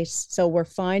wins the race. So we're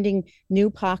finding new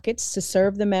pockets to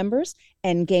serve the members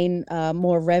and gain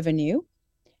more revenue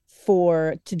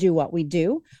to do what we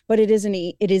do. But it isn't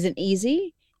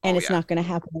easy, and it's not going to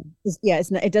happen.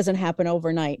 It doesn't happen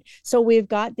overnight. So we've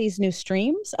got these new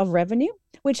streams of revenue,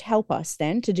 which help us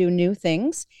then to do new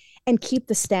things. and keep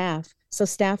the staff. So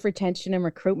staff retention and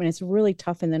recruitment is really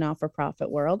tough in the not-for-profit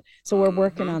world. So we're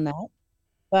working on that.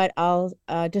 But I'll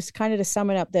just kind of to sum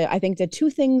it up, I think the two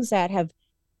things that have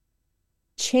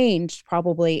changed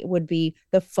probably would be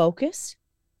the focus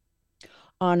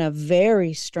on a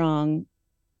very strong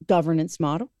governance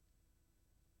model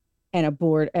and a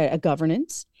board, a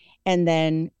governance, and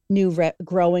then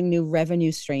growing new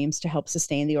revenue streams to help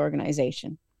sustain the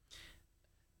organization.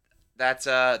 That's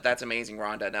amazing,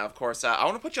 Rhonda. Now, of course, I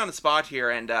want to put you on the spot here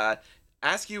and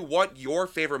ask you what your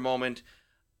favorite moment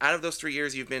out of those 3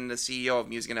 years you've been the CEO of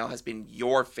Music NL has been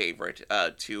your favorite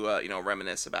to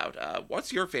reminisce about.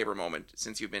 What's your favorite moment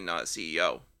since you've been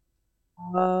CEO?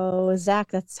 Oh,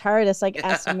 Zach, that's hard. It's like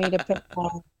asking me to pick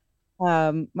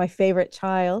my favorite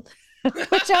child,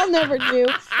 which I'll never do.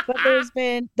 But there's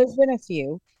been a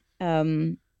few.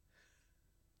 I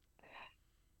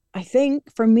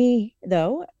think for me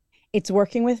though, it's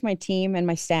working with my team and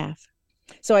my staff.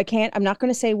 So I'm not going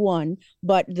to say one,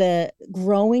 but the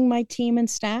growing my team and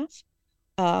staff,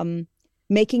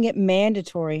 making it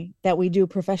mandatory that we do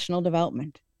professional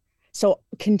development. So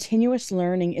continuous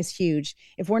learning is huge.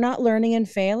 If we're not learning and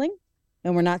failing,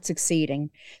 then we're not succeeding.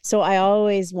 So I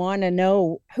always want to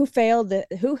know who failed,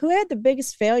 who had the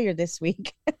biggest failure this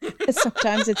week.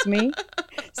 Sometimes it's me.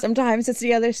 Sometimes it's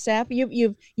the other staff.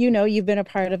 You've been a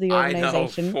part of the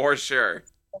organization. I know, for sure.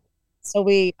 So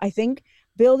I think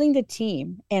building the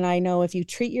team, and I know if you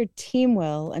treat your team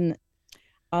well, and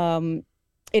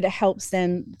it helps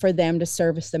then for them to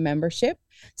service the membership.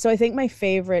 So I think my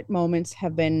favorite moments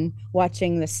have been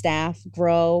watching the staff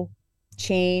grow,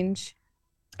 change,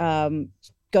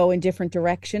 go in different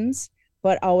directions,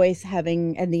 but always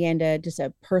having in the end just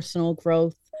a personal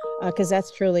growth, because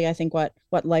that's truly, I think, what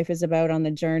life is about on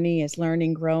the journey is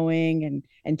learning, growing,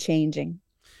 and changing.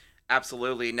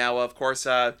 Absolutely. Now, of course,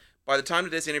 by the time that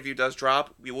this interview does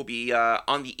drop, we will be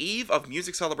on the eve of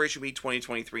Music Celebration Week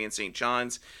 2023 in St.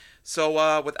 John's.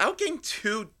 So without getting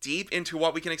too deep into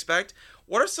what we can expect,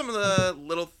 what are some of the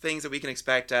little things that we can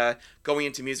expect going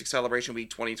into Music Celebration Week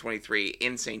 2023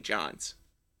 in St. John's?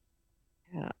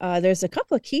 There's a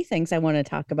couple of key things I want to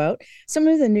talk about. Some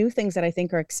of the new things that I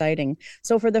think are exciting.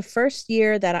 So for the first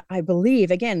year that I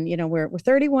believe, again, we're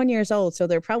 31 years old, so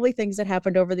there are probably things that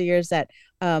happened over the years that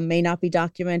may not be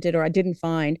documented or I didn't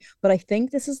find. But I think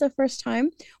this is the first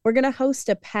time we're going to host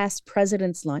a past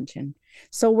president's luncheon.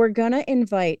 So we're going to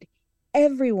invite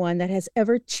everyone that has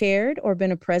ever chaired or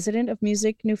been a president of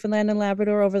Music Newfoundland and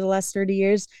Labrador over the last 30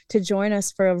 years to join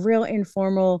us for a real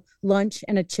informal lunch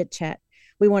and a chit chat.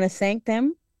 We want to thank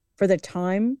them for the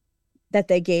time that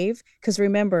they gave. Because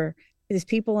remember, these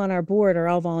people on our board are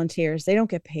all volunteers. They don't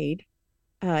get paid.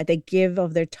 They give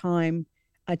of their time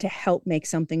to help make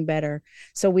something better.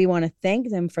 So we want to thank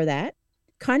them for that.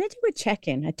 Kind of do a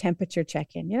check-in, a temperature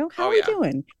check-in. How are we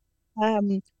doing?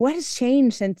 What has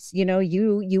changed since,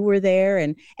 you were there,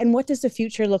 and what does the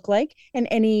future look like, and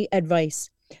any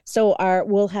advice? So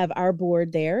we'll have our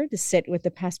board there to sit with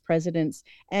the past presidents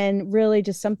and really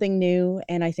just something new.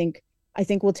 And I think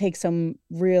we'll take some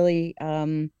really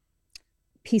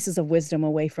pieces of wisdom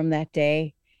away from that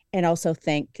day, and also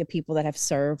thank the people that have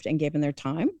served and given their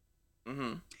time.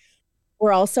 Mm-hmm.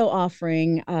 We're also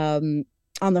offering on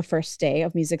the first day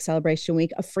of Music Celebration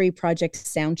Week a free project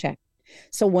sound check.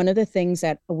 So one of the things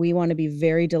that we want to be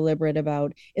very deliberate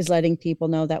about is letting people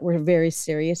know that we're very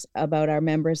serious about our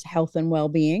members' health and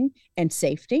well-being and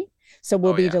safety. So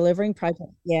we'll be delivering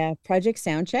Project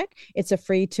Soundcheck. It's a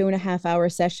free 2.5-hour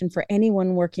session for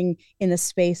anyone working in the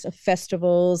space of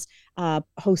festivals,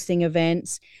 hosting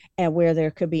events, and where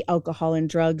there could be alcohol and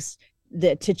drugs,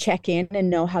 to check in and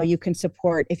know how you can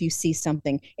support if you see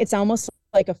something. It's almost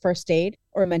like a first aid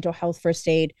or a mental health first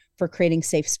aid for creating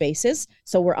safe spaces.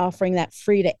 So we're offering that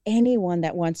free to anyone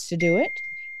that wants to do it.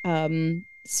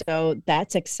 So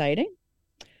that's exciting.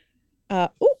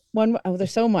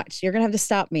 There's so much. You're going to have to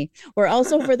stop me. We're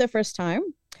also, for the first time,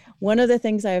 one of the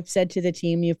things I've said to the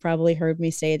team, you've probably heard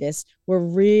me say this, we're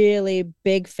really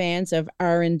big fans of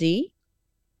R&D,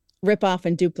 rip off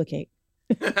and duplicate.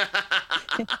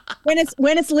 when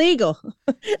it's legal.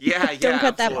 Yeah, Don't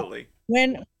cut absolutely.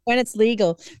 That when it's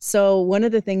legal. So one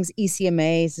of the things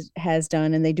ECMA has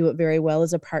done, and they do it very well,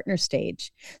 is a partner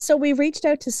stage. So we reached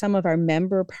out to some of our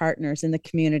member partners in the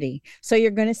community. So you're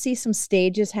going to see some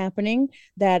stages happening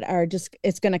that are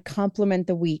it's going to complement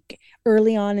the week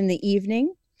early on in the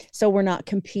evening. So we're not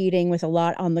competing with a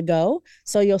lot on the go.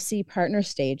 So you'll see partner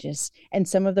stages. And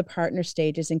some of the partner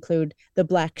stages include the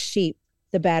Black Sheep,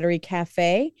 the Battery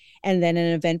Cafe, and then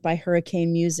an event by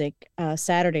Hurricane Music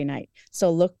Saturday night. So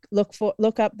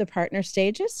look up the partner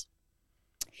stages.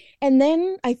 And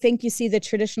then I think you see the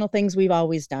traditional things we've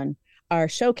always done, our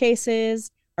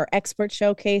showcases, our expert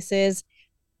showcases,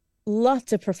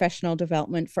 lots of professional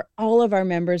development for all of our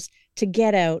members to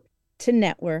get out, to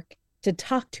network, to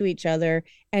talk to each other,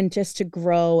 and just to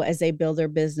grow as they build their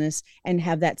business and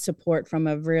have that support from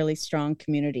a really strong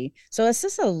community. So it's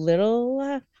just a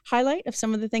little highlight of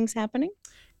some of the things happening.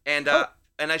 And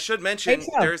and I should mention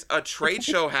there's a trade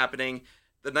show happening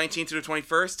the 19th to the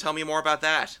 21st. Tell me more about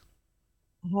that.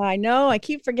 I know, I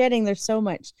keep forgetting there's so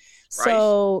much. Right?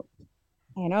 So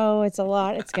I know it's a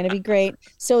lot. It's going to be great.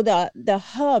 So the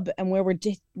hub and where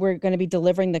we're going to be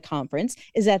delivering the conference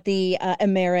is at the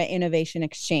Emera Innovation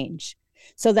Exchange.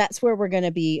 So that's where we're going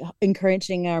to be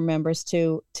encouraging our members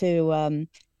to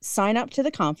sign up to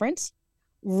the conference.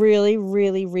 Really,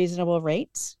 really reasonable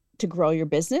rates to grow your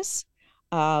business.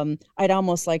 I'd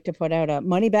almost like to put out a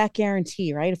money back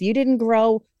guarantee, right? If you didn't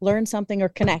grow, learn something, or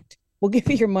connect, we'll give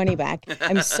you your money back.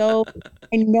 I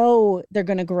know they're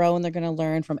going to grow and they're going to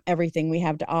learn from everything we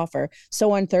have to offer.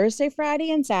 So on Thursday,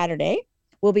 Friday, and Saturday,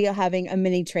 we'll be having a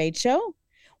mini trade show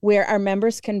where our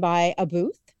members can buy a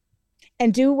booth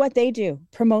and do what they do,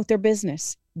 promote their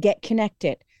business, get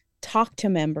connected, talk to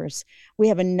members. We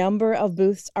have a number of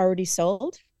booths already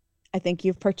sold. I think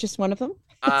you've purchased one of them.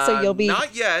 So you'll be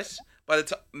not yet.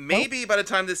 Maybe by the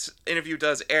time this interview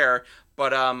does air,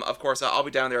 but of course I'll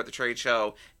be down there at the trade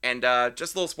show. And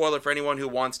just a little spoiler for anyone who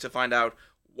wants to find out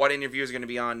what interviews are going to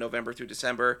be on November through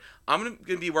December. I'm going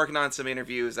to be working on some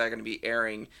interviews that are going to be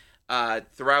airing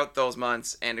throughout those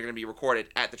months, and they're going to be recorded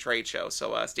at the trade show.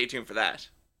 So stay tuned for that.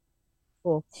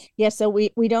 Cool. Yeah, so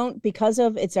we don't, because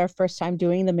of it's our first time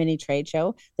doing the mini trade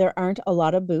show, there aren't a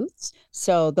lot of booths.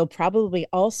 So they'll probably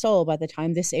all sold by the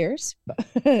time this airs.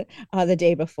 The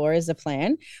day before is the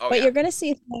plan. But you're going to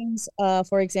see things,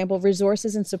 for example,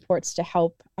 resources and supports to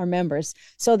help our members.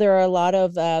 So there are a lot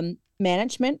of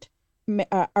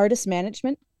artist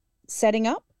management setting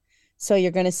up. So you're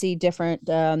going to see different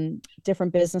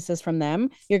businesses from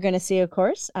them. You're going to see, of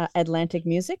course, Atlantic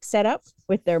Music set up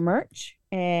with their merch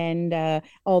and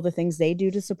all the things they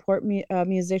do to support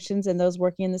musicians and those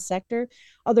working in the sector.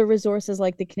 Other resources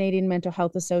like the Canadian Mental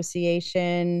Health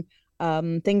Association,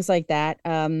 things like that.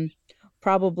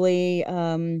 Probably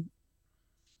the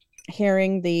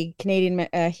Canadian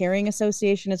Hearing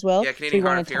Association as well. Yeah, Canadian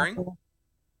Heart of Hearing.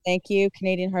 Thank you,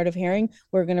 Canadian Heart of Hearing.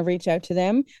 We're going to reach out to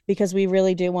them because we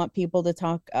really do want people to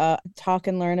talk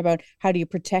and learn about how do you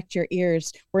protect your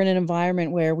ears. We're in an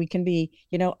environment where we can be,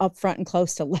 up front and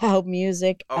close to loud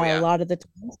music a lot of the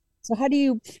time. So how do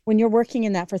you, when you're working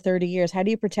in that for 30 years, how do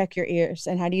you protect your ears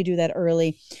and how do you do that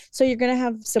early? So you're going to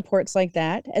have supports like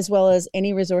that, as well as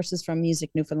any resources from Music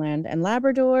Newfoundland and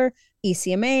Labrador,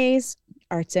 ECMAs,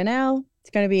 Arts NL. It's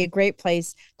going to be a great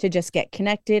place to just get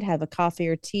connected, have a coffee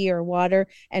or tea or water,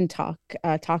 and talk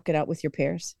it out with your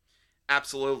peers.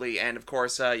 Absolutely. And of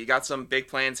course, you got some big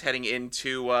plans heading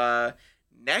into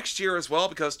next year as well,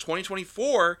 because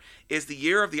 2024 is the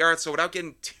year of the arts. So without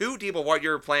getting too deep of what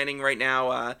you're planning right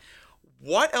now,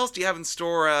 what else do you have in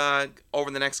store over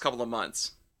the next couple of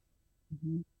months?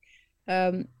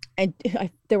 And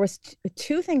there was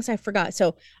two things I forgot.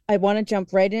 So I want to jump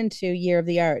right into Year of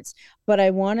the Arts, but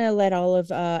I want to let all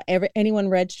of anyone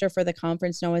register for the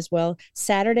conference know as well.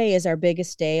 Saturday is our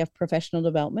biggest day of professional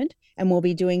development, and we'll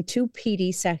be doing 2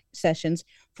 PD sessions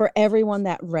for everyone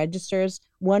that registers.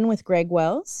 One with Greg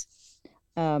Wells,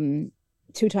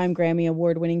 2-time Grammy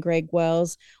Award-winning Greg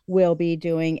Wells will be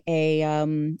doing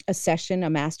a session, a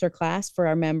master class for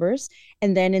our members.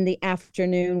 And then in the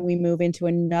afternoon, we move into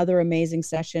another amazing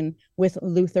session with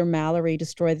Luther Mallory,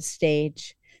 Destroy the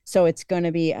Stage. So it's going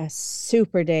to be a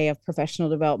super day of professional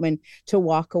development to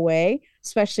walk away,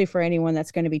 especially for anyone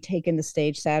that's going to be taking the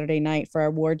stage Saturday night for our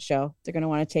award show. They're going to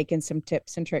want to take in some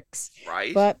tips and tricks.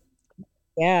 Right. But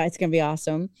yeah, it's going to be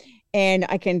awesome. And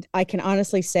I can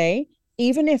honestly say,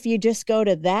 even if you just go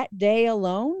to that day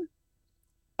alone,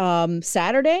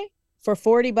 Saturday for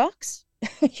 $40,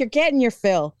 you're getting your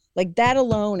fill. Like that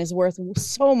alone is worth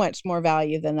so much more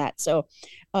value than that. So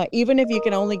even if you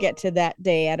can only get to that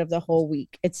day out of the whole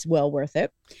week, it's well worth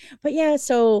it. But yeah,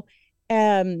 so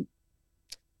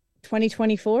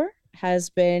 2024 has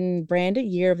been branded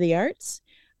Year of the Arts.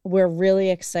 We're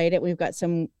really excited. We've got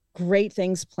some great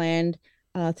things planned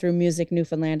through Music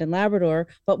Newfoundland and Labrador,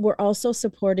 but we're also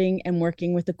supporting and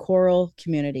working with the choral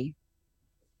community.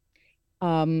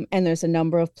 And there's a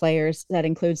number of players that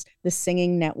includes the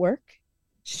Singing Network,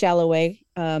 Shalloway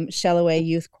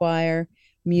Youth Choir,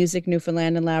 Music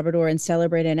Newfoundland and Labrador, and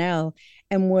Celebrate NL.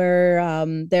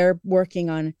 And they're working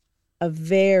on a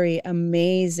very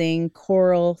amazing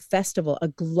choral festival, a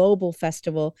global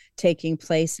festival taking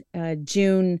place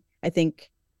June, I think,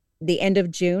 the end of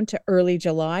June to early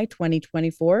July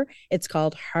 2024. It's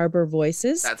called Harbor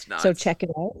Voices. That's nuts. So check it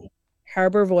out.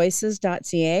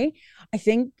 harborvoices.ca. I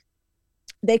think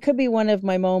they could be one of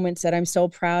my moments that I'm so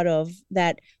proud of,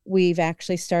 that we've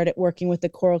actually started working with the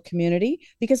choral community,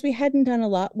 because we hadn't done a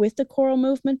lot with the choral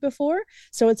movement before.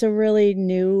 So it's a really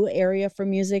new area for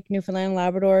Music Newfoundland and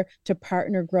Labrador to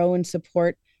partner, grow, and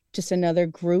support just another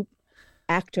group,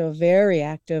 active, very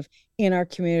active in our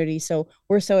community. So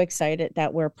we're so excited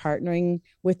that we're partnering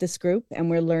with this group,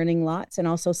 and we're learning lots, and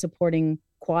also supporting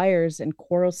choirs and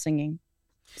choral singing.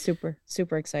 Super,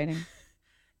 super exciting.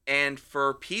 And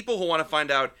for people who want to find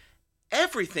out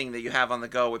everything that you have on the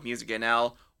go with Music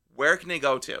NL, where can they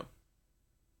go to?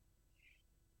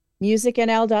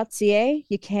 musicnl.ca.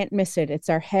 You can't miss it. It's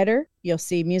our header. You'll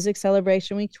see Music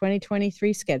Celebration Week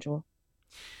 2023 schedule.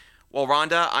 Well,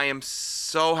 Rhonda, I am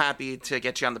so happy to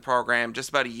get you on the program just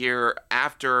about a year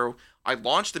after I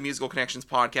launched the Musical Connections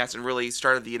podcast and really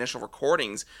started the initial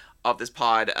recordings of this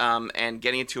pod, and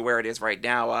getting it to where it is right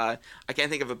now. I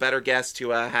can't think of a better guest to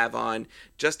have on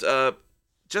just a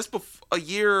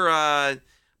year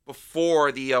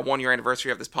before the 1 year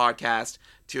anniversary of this podcast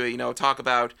to talk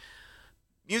about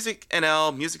Music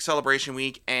NL, Music Celebration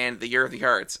Week, and the Year of the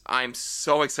Arts. I'm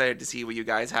so excited to see what you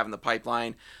guys have in the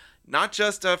pipeline, not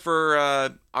just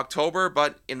for October,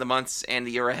 but in the months and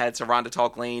the year ahead. So Rhonda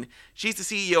Tulk-Lane, she's the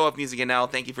CEO of Music NL.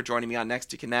 Thank you for joining me on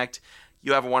Next to Connect.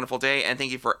 You have a wonderful day, and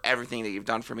thank you for everything that you've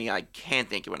done for me. I can't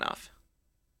thank you enough.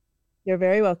 You're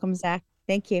very welcome, Zach.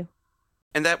 Thank you.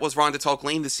 And that was Rhonda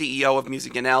Tulk-Lane, the CEO of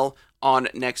Music NL, on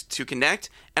Next to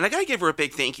Connect. And I got to give her a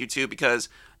big thank you, too, because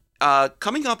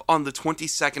coming up on the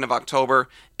 22nd of October,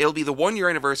 it'll be the 1 year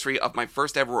anniversary of my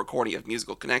first ever recording of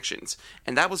Musical Connections.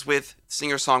 And that was with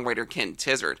singer-songwriter Ken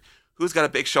Tizard, who's got a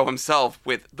big show himself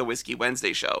with the Whiskey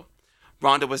Wednesday show.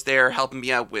 Rhonda was there helping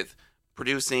me out with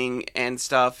producing and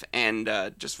stuff, and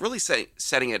just really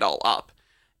setting it all up.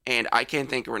 And I can't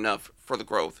thank her enough for the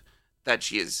growth that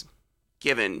she has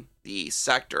given the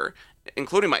sector,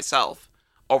 including myself,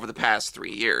 over the past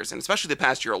 3 years, and especially the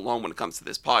past year alone when it comes to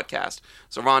this podcast.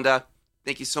 So Rhonda,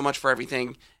 thank you so much for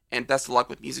everything, and best of luck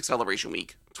with Music Celebration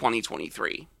Week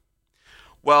 2023.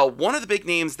 Well, one of the big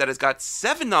names that has got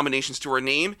 7 nominations to her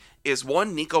name is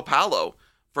one Nico Paolo.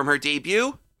 From her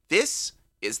debut, this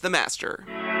is The Master.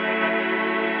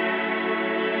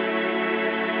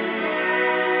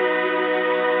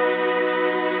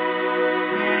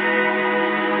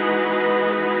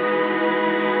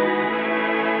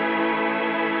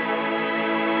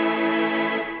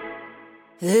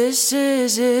 This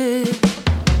is it.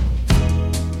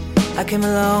 I came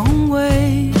a long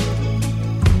way.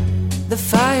 The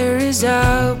fire is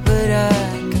out, but I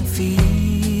can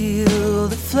feel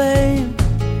the flame.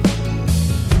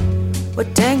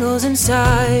 What dangles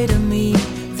inside of me?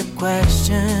 The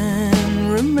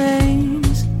question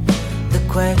remains. The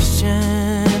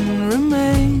question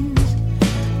remains.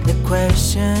 The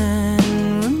question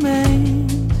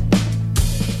remains.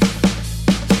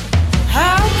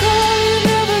 How come you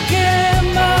never get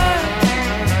mine?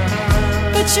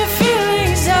 But your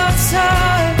feelings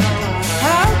outside.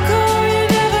 How come you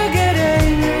never get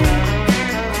angry?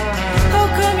 How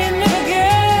come you never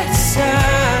get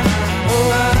sad?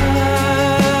 Oh, I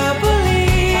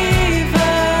believe I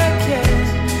can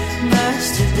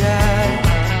master that.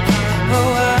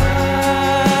 Oh,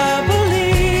 I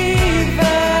believe I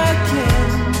can.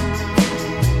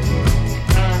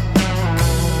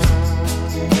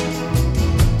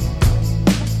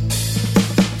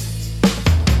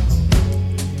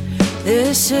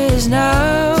 This is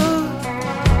now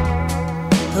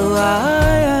who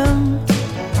I am,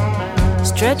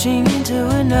 stretching into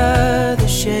another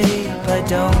shape I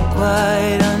don't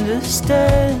quite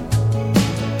understand.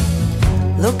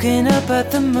 Looking up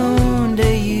at the moon,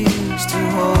 they used to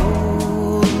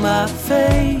hold my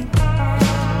fate.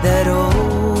 That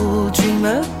old dream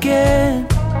again,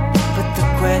 but the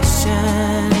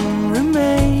question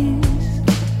remains.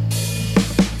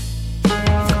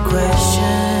 The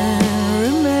question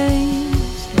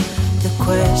remains. The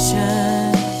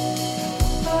question.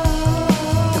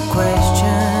 The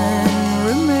question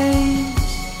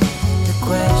remains. The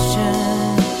question.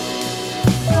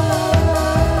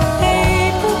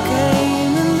 April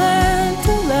came and lent a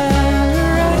land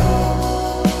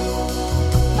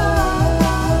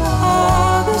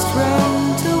August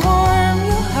ran to warm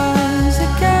your hands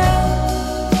again.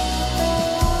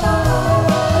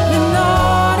 And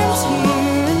autumn's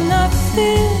here and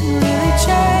nothing really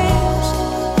changed.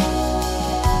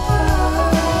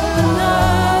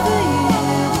 Another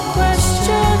year, the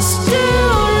question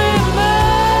still remains.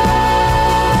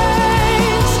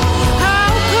 How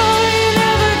come you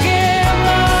never get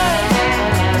mine?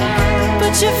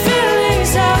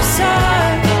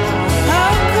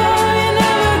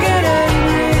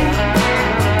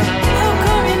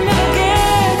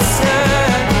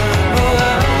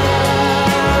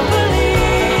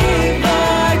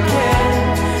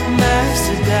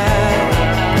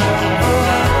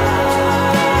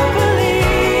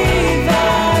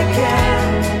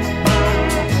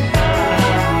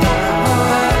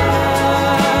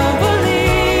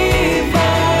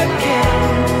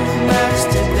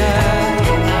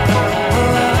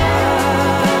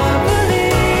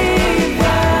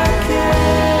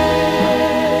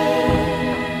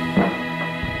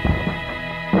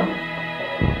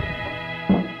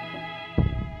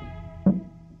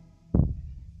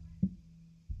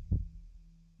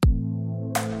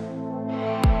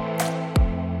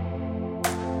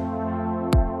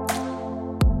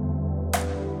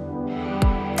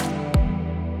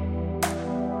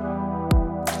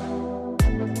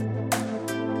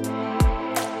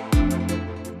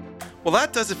 Well,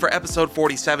 that does it for episode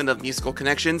 47 of Musical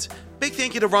Connections. Big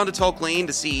thank you to Rhonda Tulk-Lane,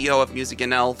 the CEO of Music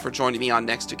NL, for joining me on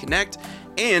Next to Connect,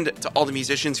 and to all the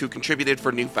musicians who contributed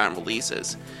for newfound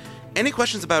releases. Any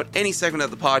questions about any segment of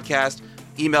the podcast,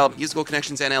 email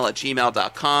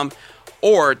musicalconnectionsnl@gmail.com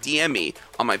or DM me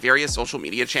on my various social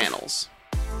media channels.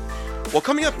 Well,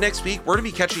 coming up next week, we're going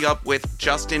to be catching up with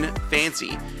Justin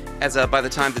Fancy, as by the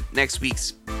time that next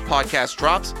week's podcast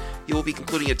drops, he will be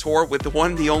concluding a tour with the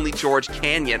one and the only George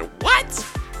Canyon. What?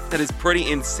 That is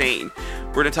pretty insane.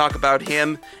 We're going to talk about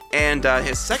him and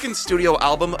his second studio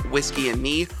album, Whiskey and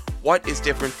Me. What is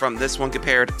different from this one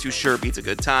compared to Sure Beats a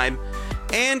Good Time?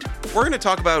 And we're going to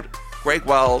talk about Greg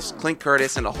Wells, Clint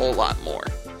Curtis, and a whole lot more.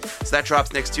 So that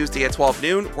drops next Tuesday at 12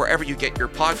 noon, wherever you get your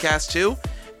podcast to.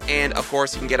 And of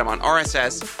course, you can get them on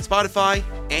RSS, Spotify,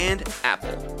 and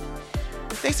Apple.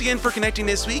 Thanks again for connecting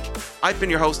this week. I've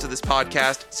been your host of this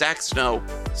podcast, Zach Snow.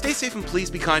 Stay safe and please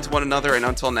be kind to one another, and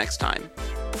until next time,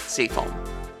 safe home.